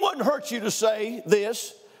 He wouldn't hurt you to say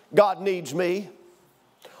this. God needs me.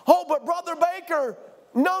 Oh, but Brother Baker,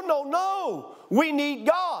 no. We need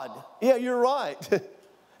God. Yeah, you're right.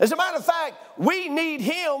 As a matter of fact, we need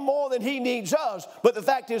Him more than He needs us. But the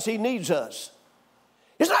fact is, He needs us.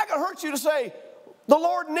 It's not going to hurt you to say, the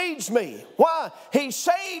Lord needs me. Why? He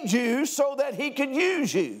saved you so that He could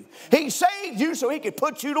use you. He saved you so He could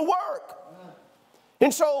put you to work.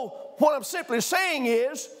 And so what I'm simply saying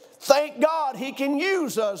is, thank God He can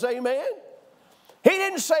use us. Amen. He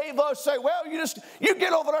didn't save us, say, well, you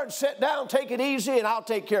get over there and sit down, take it easy, and I'll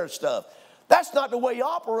take care of stuff. That's not the way He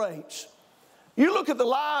operates. You look at the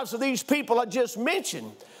lives of these people I just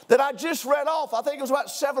mentioned that I just read off. I think it was about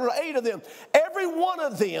 7 or 8 of them. Every one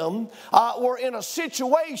of them were in a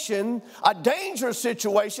situation, a dangerous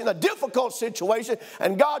situation, a difficult situation,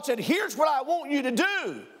 and God said, here's what I want you to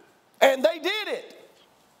do. And they did it.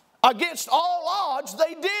 Against all odds,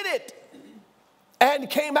 they did it. And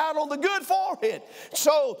came out on the good for it.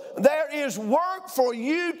 So there is work for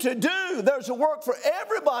you to do. There's a work for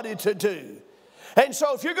everybody to do. And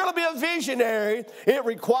so if you're going to be a visionary, it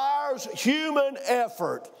requires human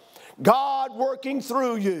effort. God working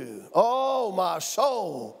through you. Oh, my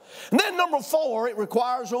soul. And then number 4, it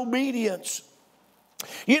requires obedience.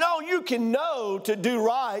 You know, you can know to do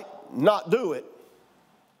right, not do it.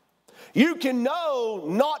 You can know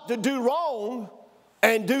not to do wrong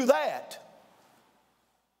and do that.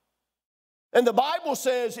 And the Bible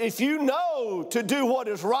says if you know to do what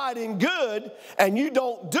is right and good and you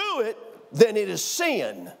don't do it, then it is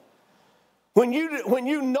sin. When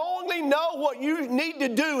you knowingly know what you need to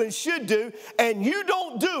do and should do and you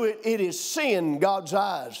don't do it, it is sin in God's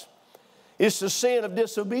eyes. It's the sin of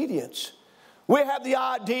disobedience. We have the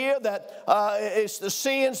idea that it's the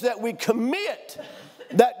sins that we commit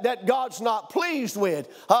that God's not pleased with.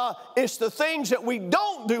 It's the things that we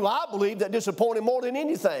don't do, I believe, that disappoint Him more than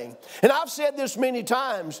anything. And I've said this many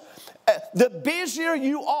times. The busier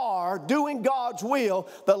you are doing God's will,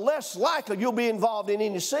 the less likely you'll be involved in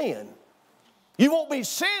any sin. You won't be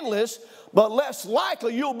sinless, but less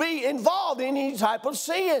likely you'll be involved in any type of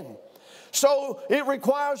sin. So it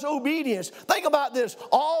requires obedience. Think about this.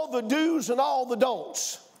 All the do's and all the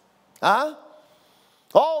don'ts.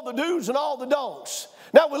 All the do's and all the don'ts.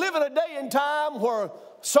 Now, we live in a day and time where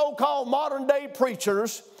so-called modern-day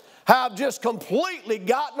preachers have just completely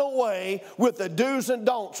gotten away with the do's and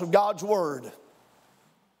don'ts of God's Word.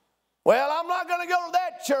 Well, I'm not going to go to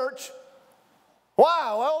that church.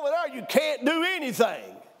 Why? Well, over there you can't do anything.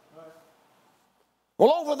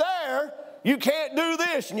 Well, over there you can't do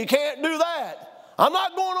this and you can't do that. I'm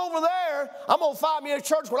not going over there. I'm going to find me a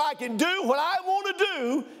church where I can do what I want to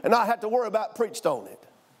do and not have to worry about preached on it.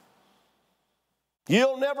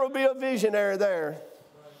 You'll never be a visionary there.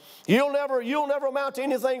 You'll never amount to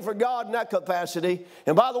anything for God in that capacity.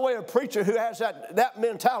 And by the way, a preacher who has that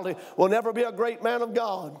mentality will never be a great man of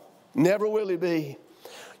God. Never will he be.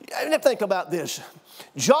 And think about this.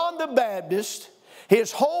 John the Baptist,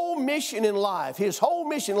 his whole mission in life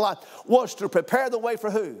was to prepare the way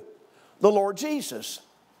for who? The Lord Jesus.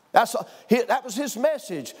 That was his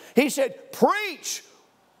message. He said, preach.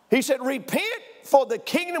 He said, repent for the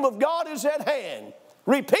kingdom of God is at hand.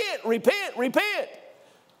 Repent, repent, repent.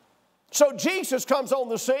 So Jesus comes on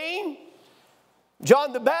the scene.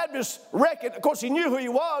 John the Baptist reckoned, of course, he knew who he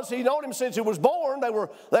was. He'd known him since he was born.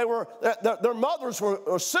 Their mothers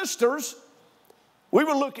were sisters. We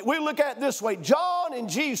look at it this way. John and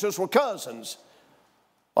Jesus were cousins.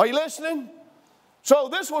 Are you listening? So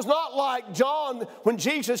this was not like John, when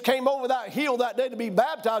Jesus came over that hill that day to be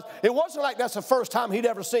baptized. It wasn't like that's the first time he'd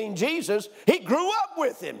ever seen Jesus. He grew up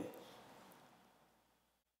with him.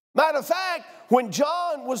 Matter of fact, when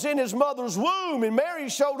John was in his mother's womb and Mary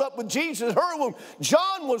showed up with Jesus in her womb,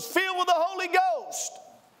 John was filled with the Holy Ghost.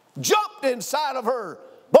 Jumped inside of her.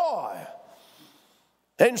 Boy.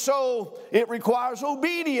 And so it requires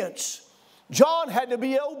obedience. John had to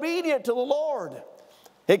be obedient to the Lord.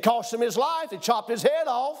 It cost him his life. It chopped his head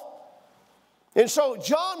off. And so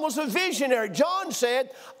John was a visionary. John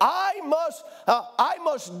said, I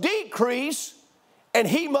must decrease and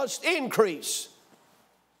he must increase.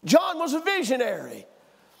 John was a visionary.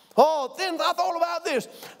 Oh, then I thought about this.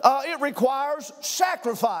 It requires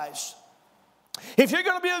sacrifice. If you're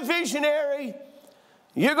going to be a visionary,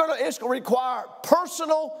 it's going to require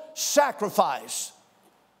personal sacrifice.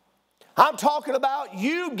 I'm talking about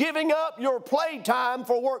you giving up your playtime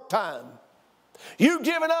for work time. You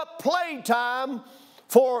giving up playtime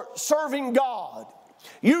for serving God.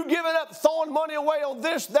 You giving up throwing money away on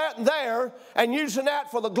this, that, and there, and using that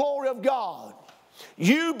for the glory of God.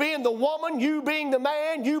 You being the woman, you being the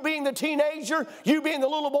man, you being the teenager, you being the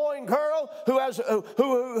little boy and girl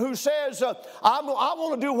who says, I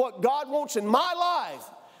want to do what God wants in my life.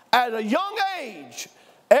 At a young age,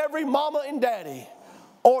 every mama and daddy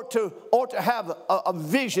ought to have a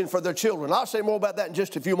vision for their children. I'll say more about that in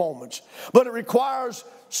just a few moments. But it requires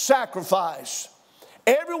sacrifice.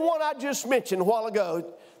 Everyone I just mentioned a while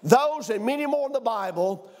ago, those and many more in the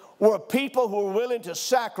Bible, were people who were willing to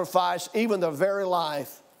sacrifice even their very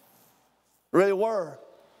life. Really were.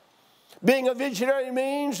 Being a visionary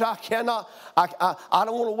means I don't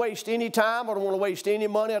want to waste any time. I don't want to waste any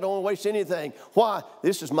money. I don't want to waste anything. Why?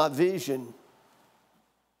 This is my vision.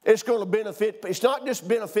 It's going to benefit, it's not just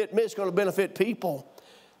benefit me, it's going to benefit people.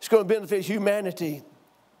 It's going to benefit humanity.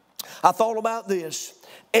 I thought about this.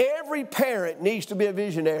 Every parent needs to be a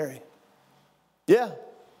visionary. Yeah.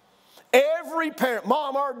 Every parent,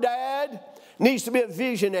 mom or dad, needs to be a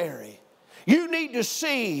visionary. You need to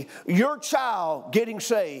see your child getting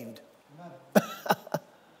saved.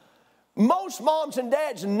 Most moms and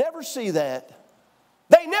dads never see that.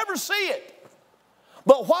 They never see it.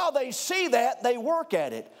 But while they see that, they work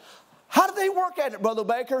at it. How do they work at it, Brother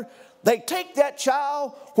Baker? They take that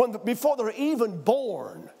child before they're even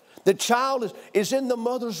born. The child is in the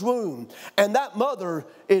mother's womb, and that mother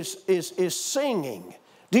is singing.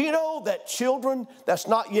 Do you know that children that's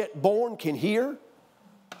not yet born can hear?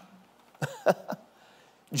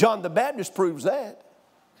 John the Baptist proves that.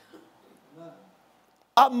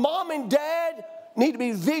 A mom and dad need to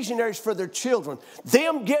be visionaries for their children.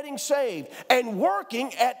 Them getting saved and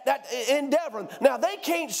working at that endeavor. Now, they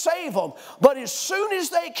can't save them, but as soon as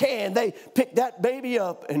they can, they pick that baby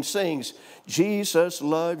up and sings, Jesus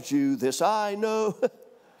loves you, this I know.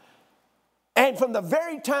 And from the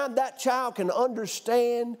very time that child can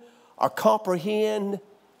understand or comprehend,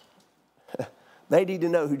 they need to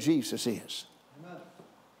know who Jesus is. Amen.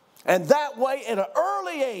 And that way, at an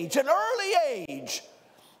early age,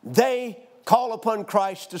 they call upon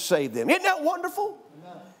Christ to save them. Isn't that wonderful?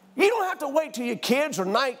 Amen. You don't have to wait till your kids are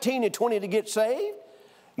 19 and 20 to get saved.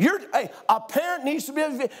 A parent needs to be,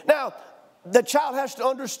 now, the child has to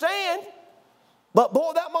understand. But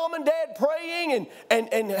boy, that mom and dad praying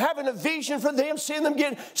and having a vision for them, seeing them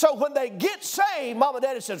get, so when they get saved, mom and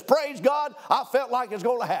daddy says, praise God, I felt like it's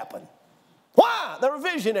going to happen. Why? They're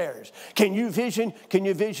visionaries. Can you vision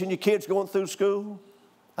your kids going through school?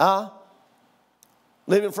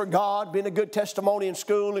 Living for God, being a good testimony in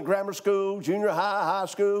school, in grammar school, junior high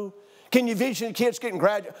school. Can you vision kids getting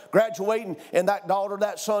graduating and that daughter,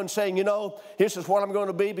 that son saying, you know, this is what I'm going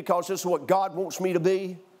to be because this is what God wants me to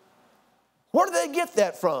be? Where do they get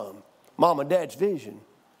that from? Mom and dad's vision.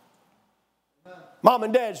 Mom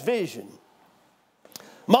and dad's vision.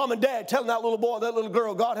 Mom and dad telling that little boy, that little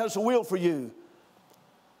girl, God has a will for you.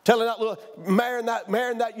 Telling marrying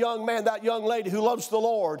that young man, that young lady who loves the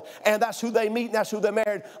Lord, and that's who they meet and that's who they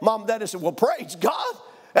married. Mom and dad said, well, praise God.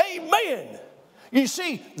 Amen. You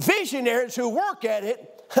see, visionaries who work at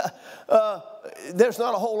it, there's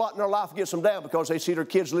not a whole lot in their life that gets them down because they see their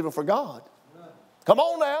kids living for God. Come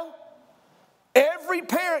on now. Every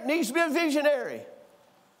parent needs to be a visionary.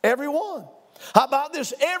 Everyone. How about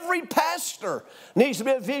this? Every pastor needs to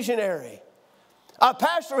be a visionary. A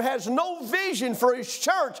pastor has no vision for his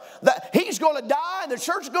church, that he's going to die and the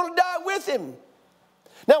church is going to die with him.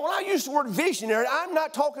 Now, when I use the word visionary, I'm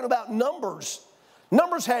not talking about numbers.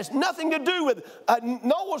 Numbers has nothing to do with,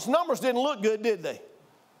 Noah's numbers didn't look good, did they?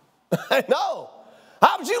 No.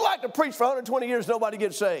 How would you like to preach for 120 years and nobody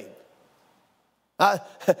gets saved?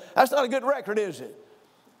 That's not a good record, is it?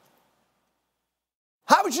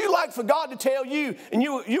 How would you like for God to tell you, and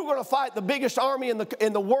you were going to fight the biggest army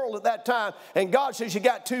in the world at that time, and God says you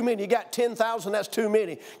got too many, you got 10,000, that's too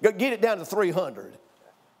many. Go get it down to 300.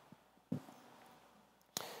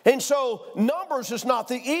 And so numbers is not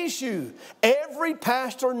the issue. Every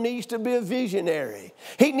pastor needs to be a visionary.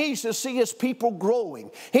 He needs to see his people growing.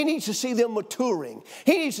 He needs to see them maturing.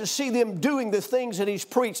 He needs to see them doing the things that he's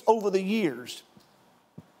preached over the years.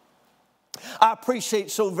 I appreciate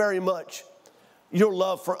so very much your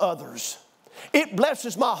love for others. It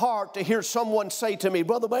blesses my heart to hear someone say to me,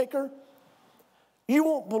 Brother Baker, you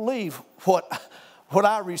won't believe what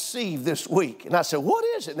I received this week. And I said, what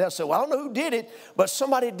is it? And I said, well, I don't know who did it, but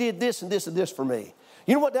somebody did this and this and this for me.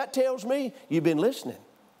 You know what that tells me? You've been listening.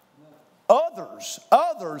 Others.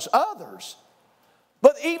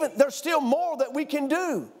 But even there's still more that we can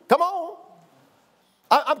do. Come on.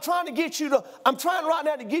 I'm trying right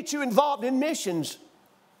now to get you involved in missions.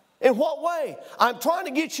 In what way? I'm trying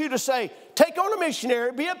to get you to say, take on a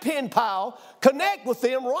missionary, be a pen pal, connect with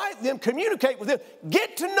them, write them, communicate with them,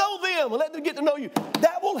 get to know them and let them get to know you.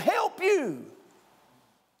 That will help you.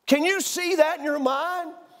 Can you see that in your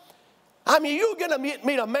mind? I mean, you're going to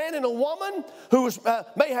meet a man and a woman who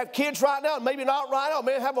may have kids right now, maybe not right now,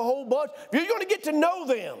 may have a whole bunch. You're going to get to know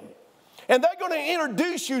them. And they're going to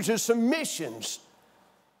introduce you to some missions.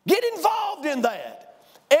 Get involved in that.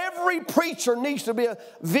 Every preacher needs to be a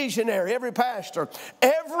visionary, every pastor.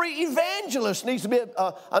 Every evangelist needs to be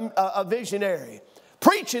a visionary.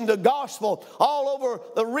 Preaching the gospel all over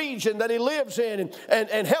the region that he lives in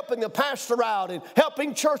and helping the pastor out and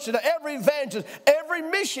helping churches. Every evangelist, every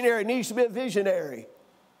missionary needs to be a visionary.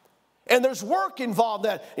 And there's work involved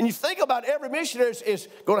in that. And you think about every missionary is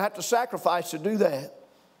going to have to sacrifice to do that.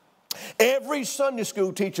 Every Sunday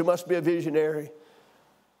school teacher must be a visionary.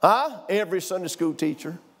 Every Sunday school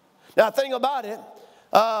teacher. Now, think about it.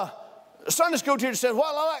 Sunday school teacher says, well,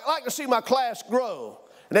 I like to see my class grow.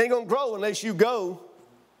 It ain't going to grow unless you go.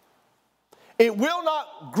 It will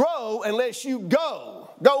not grow unless you go.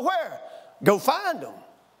 Go where? Go find them.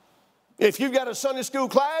 If you've got a Sunday school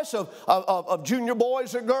class of junior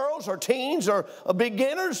boys or girls or teens or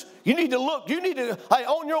beginners, you need to look. You need to, hey,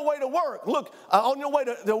 on your way to work, look, on your way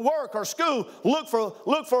to work or school, look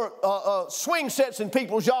for swing sets in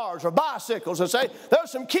people's yards or bicycles and say,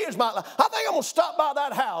 there's some kids might like. I think I'm going to stop by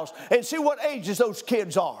that house and see what ages those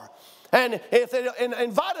kids are. And if they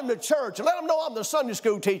invite them to church and let them know I'm the Sunday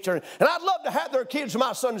school teacher, and I'd love to have their kids in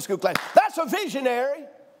my Sunday school class. That's a visionary.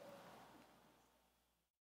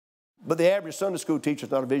 But the average Sunday school teacher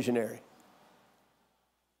is not a visionary.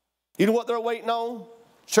 You know what they're waiting on?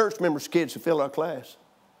 Church members' kids to fill our class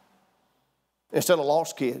instead of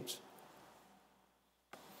lost kids.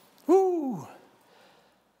 Woo!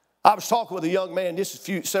 I was talking with a young man,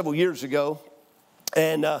 several years ago,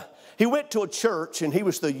 and he went to a church, and he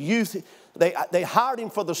was the youth. They hired him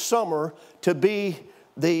for the summer to be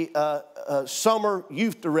the summer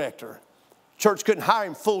youth director. Church couldn't hire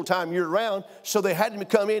him full-time year-round, so they had him to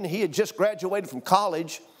come in. He had just graduated from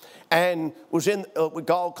college and was in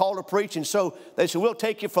called to preach. And so they said, we'll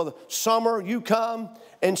take you for the summer. You come.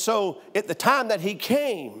 And so at the time that he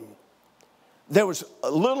came, there was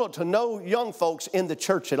little to no young folks in the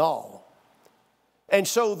church at all. And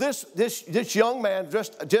so this young man,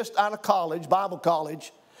 just out of college, Bible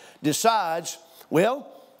college, decides, well,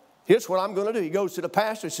 here's what I'm going to do. He goes to the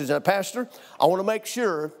pastor. He says, Pastor, I want to make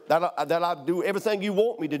sure that I do everything you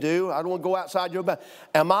want me to do. I don't want to go outside your bounds.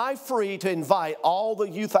 Am I free to invite all the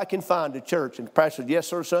youth I can find to church? And the pastor said, yes,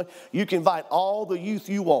 sir, son. You can invite all the youth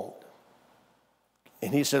you want.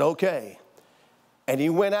 And he said, okay. And he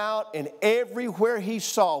went out, and everywhere he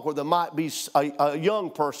saw where there might be a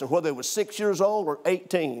young person, whether it was 6 years old or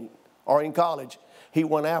 18 or in college, he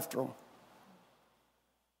went after them.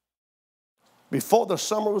 Before the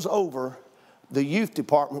summer was over, the youth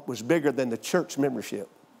department was bigger than the church membership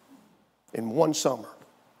in one summer.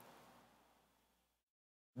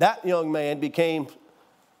 That young man became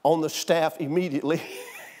on the staff immediately.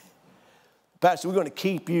 Pastor, we're going to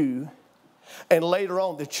keep you. And later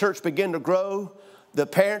on, the church began to grow. The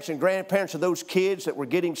parents and grandparents of those kids that were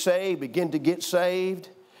getting saved began to get saved.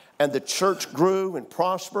 And the church grew and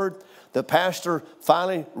prospered. The pastor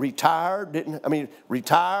finally retired.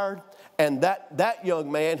 And that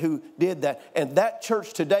young man who did that, and that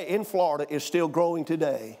church today in Florida is still growing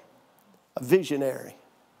today. A visionary.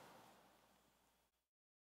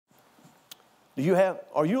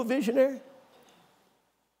 Are you a visionary?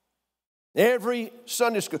 Every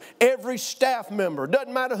Sunday school, every staff member,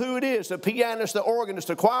 doesn't matter who it is, the pianist, the organist,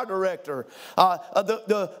 the choir director,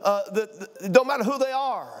 don't matter who they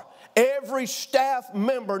are. Every staff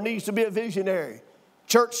member needs to be a visionary.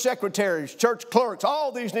 Church secretaries, church clerks,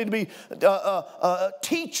 all these need to be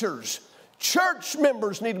teachers. Church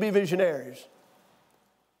members need to be visionaries.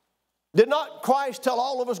 Did not Christ tell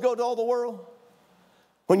all of us go to all the world?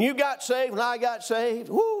 When you got saved, when I got saved,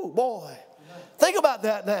 whoo, boy. Think about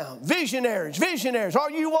that now. Visionaries, visionaries.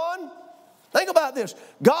 Are you one? Think about this.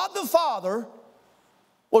 God the Father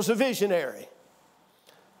was a visionary.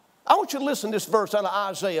 I want you to listen to this verse out of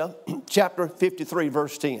Isaiah chapter 53,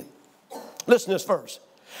 verse 10. Listen to this verse.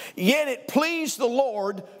 Yet it pleased the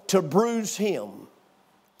Lord to bruise him.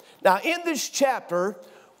 Now in this chapter,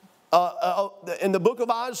 in the book of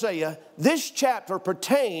Isaiah, this chapter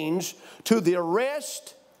pertains to the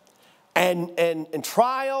arrest and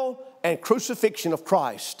trial and crucifixion of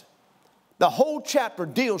Christ. The whole chapter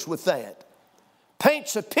deals with that.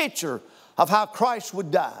 Paints a picture of how Christ would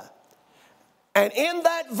die. And in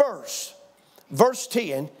that verse, verse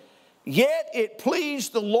 10, yet it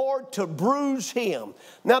pleased the Lord to bruise him.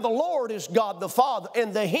 Now the Lord is God the Father,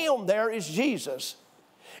 and the him there is Jesus.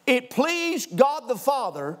 It pleased God the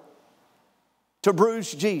Father to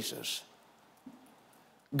bruise Jesus.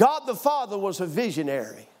 God the Father was a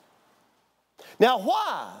visionary. Now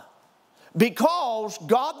why? Because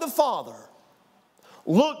God the Father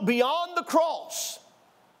looked beyond the cross,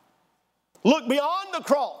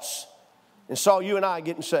 and saw you and I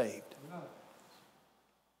getting saved.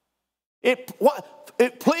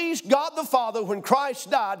 It pleased God the Father when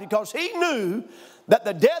Christ died because he knew that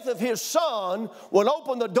the death of his son would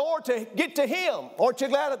open the door to get to him. Aren't you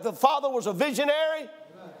glad that the Father was a visionary?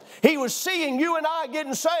 He was seeing you and I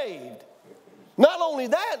getting saved. Not only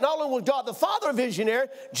that, not only was God the Father a visionary,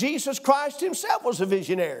 Jesus Christ himself was a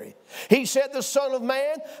visionary. He said the Son of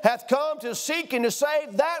Man hath come to seek and to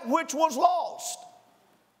save that which was lost.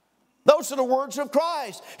 Those are the words of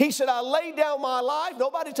Christ. He said, I lay down my life.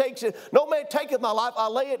 Nobody takes it. No man taketh my life. I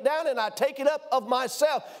lay it down and I take it up of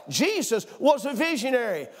myself. Jesus was a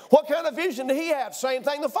visionary. What kind of vision did he have? Same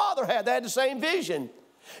thing the Father had. They had the same vision.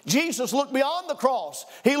 Jesus looked beyond the cross.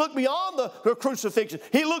 He looked beyond the crucifixion.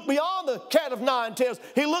 He looked beyond the cat of nine tails.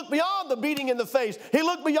 He looked beyond the beating in the face. He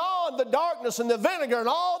looked beyond the darkness and the vinegar and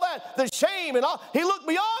all that, the shame and all. He looked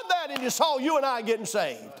beyond that and he saw you and I getting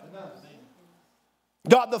saved.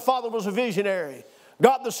 God the Father was a visionary.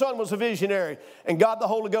 God the Son was a visionary. And God the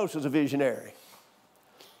Holy Ghost was a visionary.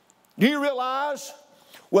 Do you realize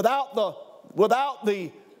without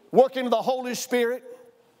the working of the Holy Spirit,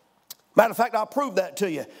 matter of fact, I'll prove that to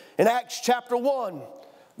you. In Acts chapter 1,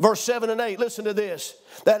 verse 7 and 8, listen to this.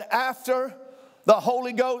 That after the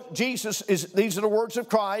Holy Ghost, these are the words of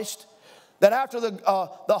Christ, that after the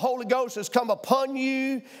Holy Ghost has come upon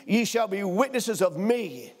you, ye shall be witnesses of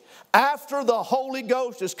me. After the Holy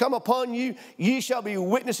Ghost has come upon you, ye shall be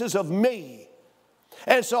witnesses of me.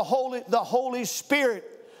 And so the Holy Spirit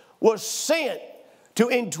was sent to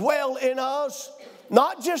indwell in us,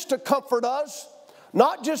 not just to comfort us,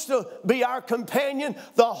 not just to be our companion.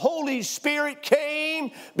 The Holy Spirit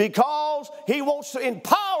came because he wants to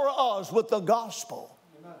empower us with the gospel.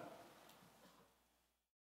 Amen.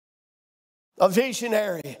 A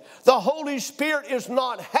visionary. The Holy Spirit is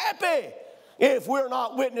not happy if we're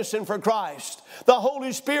not witnessing for Christ. The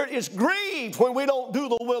Holy Spirit is grieved when we don't do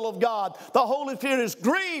the will of God. The Holy Spirit is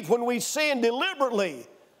grieved when we sin deliberately.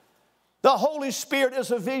 The Holy Spirit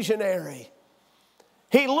is a visionary.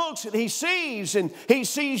 He looks and he sees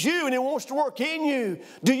you and he wants to work in you.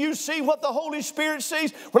 Do you see what the Holy Spirit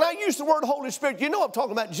sees? When I use the word Holy Spirit, you know I'm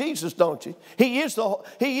talking about Jesus, don't you?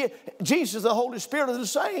 Jesus, the Holy Spirit are the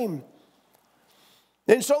same.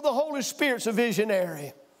 And so the Holy Spirit's a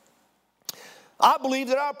visionary. I believe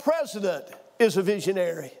that our president is a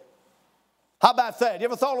visionary. How about that? You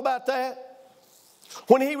ever thought about that?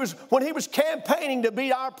 When he was campaigning to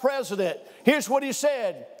be our president, here's what he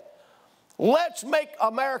said. Let's make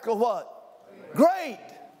America what? Great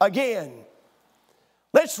again.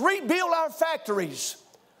 Let's rebuild our factories.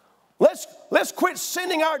 Let's quit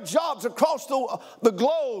sending our jobs across the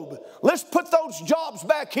globe. Let's put those jobs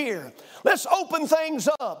back here. Let's open things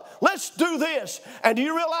up. Let's do this. And do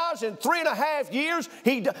you realize in 3.5 years,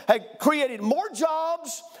 he had created more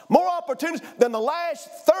jobs, more opportunities than the last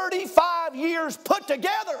 35 years put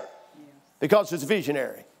together because it's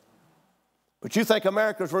visionary. But you think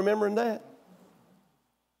America's remembering that?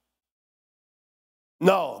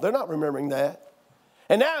 No, they're not remembering that.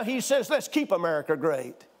 And now he says, let's keep America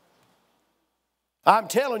great. I'm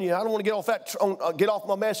telling you, I don't want to get off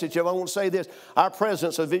my message. I want to say this. Our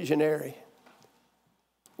president's a visionary.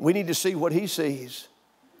 We need to see what he sees.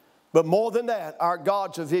 But more than that, our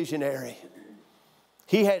God's a visionary.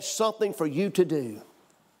 He has something for you to do.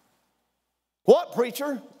 What,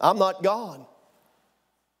 preacher? I'm not God.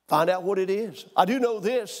 Find out what it is. I do know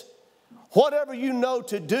this. Whatever you know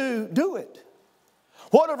to do, do it.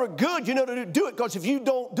 Whatever good you know to do it, because if you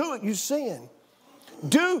don't do it, you sin.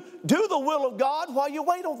 Do the will of God while you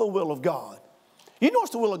wait on the will of God. You know it's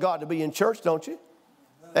the will of God to be in church, don't you?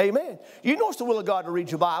 Amen. You know it's the will of God to read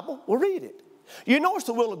your Bible. Well, read it. You know it's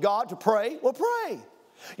the will of God to pray. Well, pray.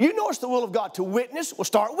 You know it's the will of God to witness. Well,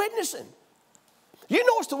 start witnessing. You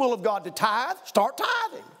know it's the will of God to tithe. Start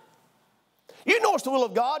tithing. You know it's the will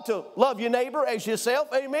of God to love your neighbor as yourself.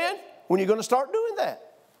 Amen. When are you going to start doing that?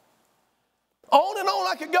 On and on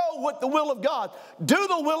I could go with the will of God. Do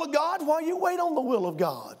the will of God while you wait on the will of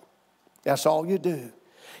God. That's all you do.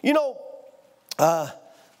 You know,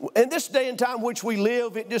 in this day and time in which we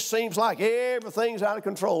live, it just seems like everything's out of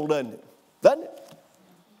control, doesn't it? Doesn't it?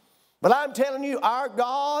 But I'm telling you, our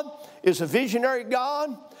God is a visionary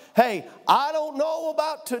God. Hey, I don't know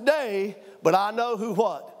about today, but I know who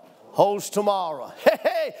what? Holds tomorrow.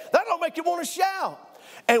 Hey, that don't make you want to shout.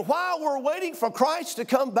 And while we're waiting for Christ to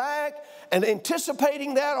come back and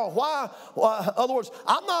anticipating that, or in other words,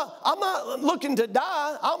 I'm not looking to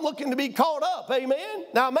die. I'm looking to be caught up. Amen.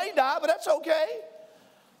 Now I may die, but that's okay.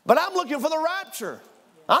 But I'm looking for the rapture.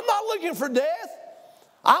 I'm not looking for death.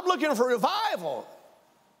 I'm looking for revival.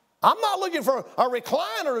 I'm not looking for a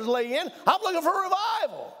recliner to lay in. I'm looking for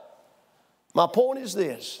revival. My point is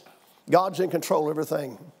this: God's in control of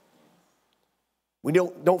everything. We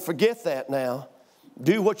don't forget that now.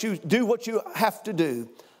 Do what you have to do,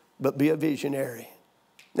 but be a visionary.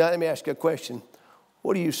 Now let me ask you a question.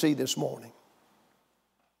 What do you see this morning?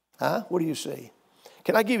 Huh? What do you see?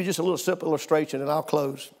 Can I give you just a little simple illustration and I'll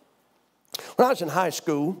close? When I was in high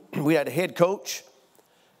school, we had a head coach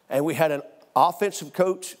and we had an offensive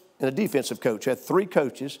coach and a defensive coach. We had 3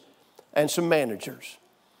 coaches and some managers.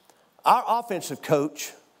 Our offensive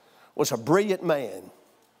coach was a brilliant man.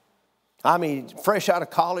 I mean, fresh out of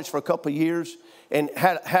college for a couple of years and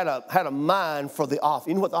had a mind for the offense.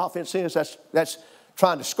 You know what the offense is? That's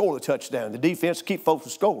trying to score the touchdown. The defense, keep folks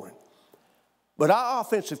from scoring. But our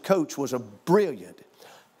offensive coach was a brilliant.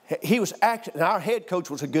 He was acting, and our head coach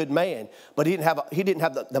was a good man, but he didn't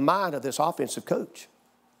have the mind of this offensive coach.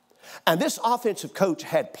 And this offensive coach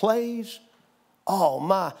had plays, oh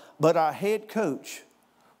my, but our head coach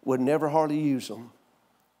would never hardly use them.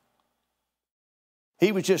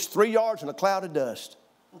 He was just 3 yards in a cloud of dust.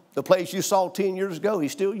 The plays you saw 10 years ago, he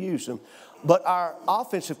still used them. But our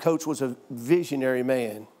offensive coach was a visionary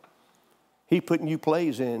man. He put new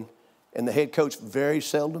plays in, and the head coach very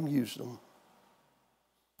seldom used them.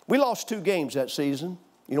 We lost 2 games that season.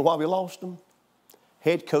 You know why we lost them?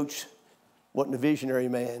 Head coach wasn't a visionary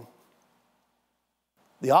man.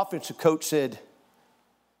 The offensive coach said,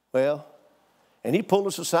 well, and he pulled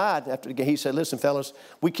us aside after the game. He said, listen, fellas,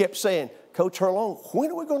 we kept saying, Coach Hurlong, when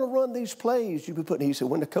are we going to run these plays you've been putting? He said,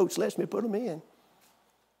 when the coach lets me put them in.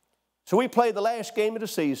 So we played the last game of the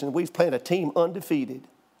season. We played a team undefeated.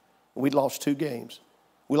 We lost 2 games.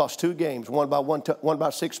 We lost 2 games, one by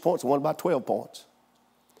 6 points and one by 12 points.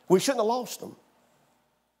 We shouldn't have lost them.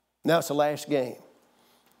 Now it's the last game.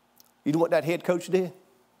 You know what that head coach did?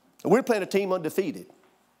 We're playing a team undefeated.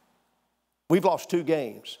 We've lost 2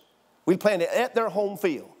 games. We playing it at their home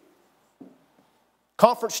field.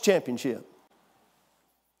 Conference championship.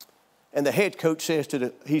 And the head coach says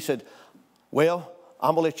he said, well,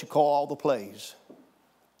 I'm going to let you call all the plays.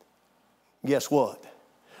 Guess what?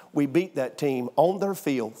 We beat that team on their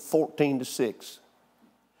field 14-6.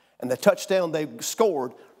 And the touchdown they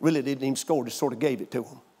scored really didn't even score, just sort of gave it to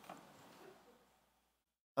them.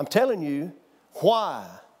 I'm telling you why.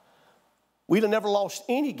 We'd have never lost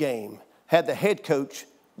any game had the head coach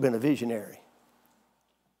been a visionary.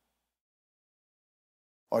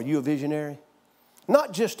 Are you a visionary?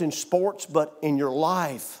 Not just in sports, but in your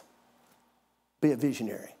life. Be a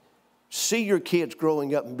visionary. See your kids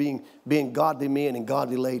growing up and being godly men and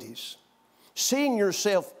godly ladies. Seeing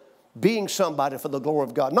yourself being somebody for the glory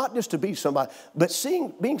of God. Not just to be somebody, but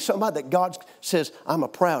being somebody that God says, I'm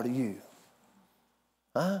proud of you.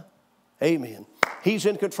 Huh? Amen. He's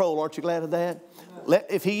in control. Aren't you glad of that?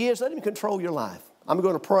 If he is, let him control your life. I'm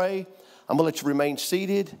going to pray. I'm going to let you remain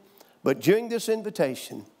seated. But during this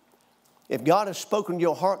invitation, if God has spoken to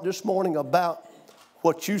your heart this morning about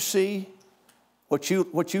what you see,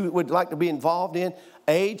 what you would like to be involved in.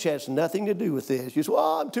 Age has nothing to do with this. You say,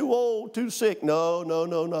 well, I'm too old, too sick. No, no,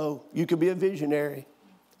 no, no. You can be a visionary.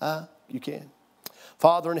 You can.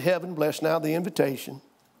 Father in heaven, bless now the invitation.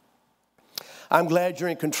 I'm glad you're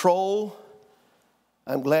in control.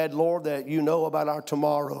 I'm glad, Lord, that you know about our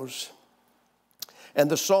tomorrows. And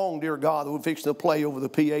the song, dear God, that we're fixing to play over the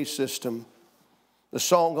PA system, the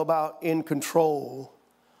song about in control.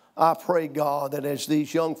 I pray, God, that as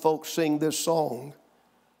these young folks sing this song,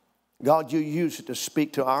 God, you use it to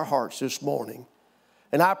speak to our hearts this morning.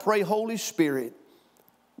 And I pray, Holy Spirit,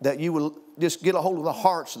 that you will just get a hold of the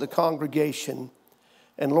hearts of the congregation.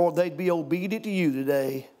 And Lord, they'd be obedient to you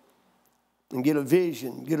today and get a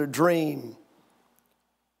vision, get a dream,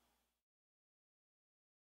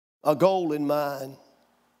 a goal in mind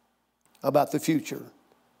about the future.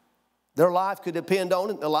 Their life could depend on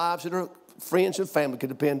it. The lives of their friends and family could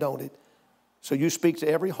depend on it. So you speak to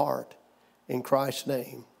every heart in Christ's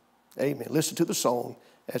name. Amen. Listen to the song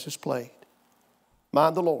as it's played.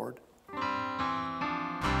 Mind the Lord.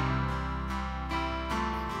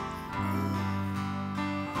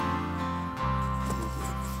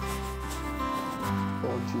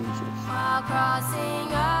 Lord Jesus. While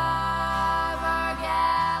crossing over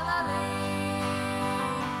Galilee,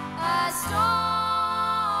 a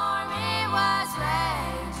storm it was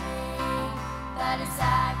raging. The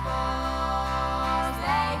disciples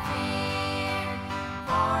they feared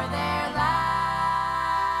for their life,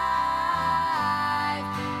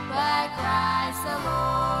 but Christ the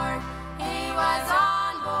Lord, He was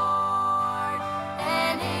on board,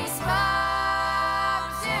 and He spoke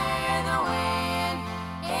to the wind.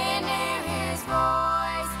 He knew His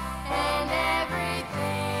voice, and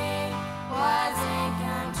everything was in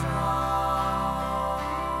control.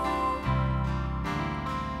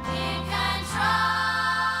 In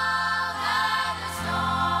control of the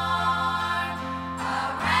storm,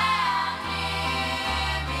 around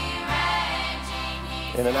Him He raging.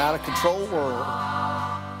 In an out-of-control world,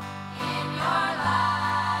 In your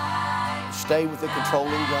life, stay with the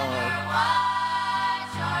controlling God. what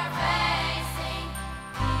you're facing,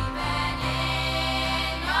 even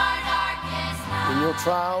in your darkest night, In your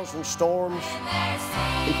trials and storms, there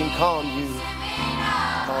seems He can calm you, to be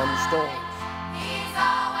no calm the storms. He's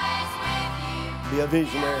always with you, Be a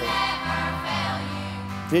visionary. never fail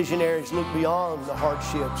you. Visionaries look beyond the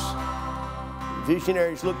hardships.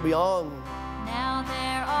 Visionaries look beyond Now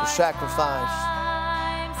there the are sacrifice.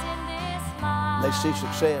 times in this life They see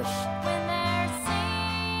success. when there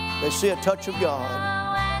seems They see a touch of God.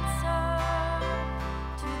 no answer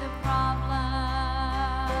to the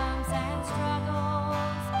problems and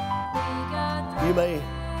struggles we go through.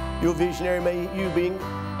 You're a visionary,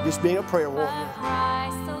 just being a prayer But warrior.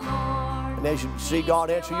 Christ the Lord, And as you see God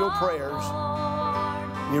answer your prayers,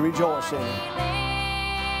 Lord, you rejoice in He it.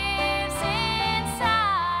 lives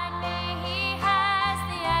inside me. He has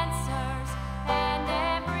the answers and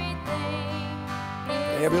everything.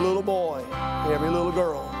 Every little boy, every little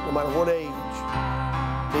girl, no matter what age,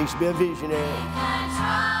 needs to be a visionary.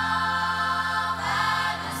 Control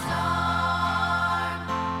of the storm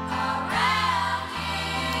around you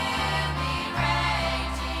be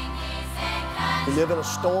raging. He's in We live in a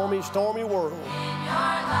stormy, stormy world.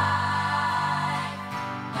 your life,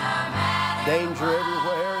 no matter Danger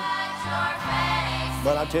everywhere. what you're facing,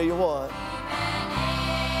 But I tell you what,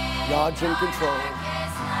 God's in control.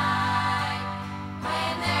 darkest night,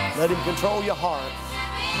 when there's Let Him control your heart,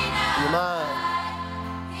 your mind,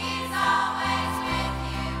 He's always with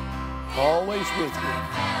you, always with you.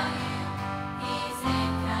 fail you. He's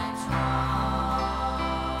in control.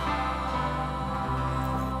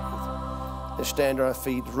 Let's stand to our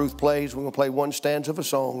feet. Ruth plays. We're going to play one stanza of a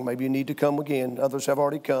song. Maybe you need to come again. Others have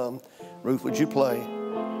already come. Ruth, would you play?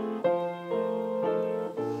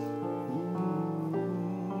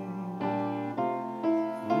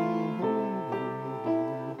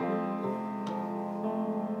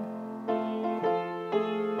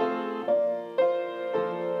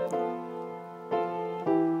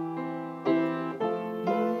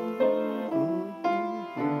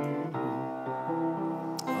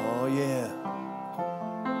 Oh, yeah.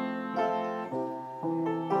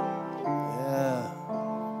 Yeah.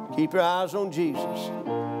 Keep your eyes on Jesus.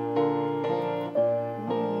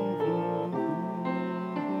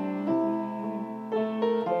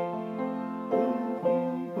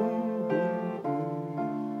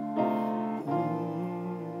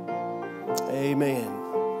 Amen.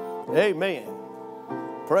 Amen.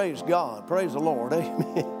 Praise God. Praise the Lord.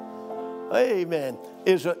 Amen. Amen.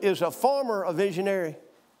 Is a farmer a visionary?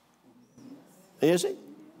 Is he?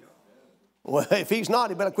 Well, if he's not,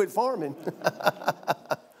 he better quit farming.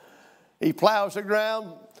 He plows the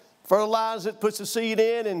ground, fertilizes it, puts the seed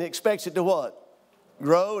in, and expects it to what?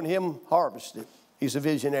 Grow, and him harvest it. He's a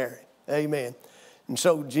visionary. Amen. And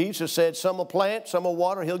so Jesus said, some will plant, some will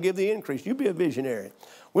water, he'll give the increase. You be a visionary.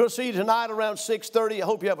 We'll see you tonight around 6:30. I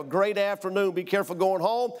hope you have a great afternoon. Be careful going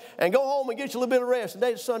home. And go home and get you a little bit of rest.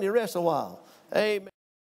 Today's Sunday, rest a while. Amen.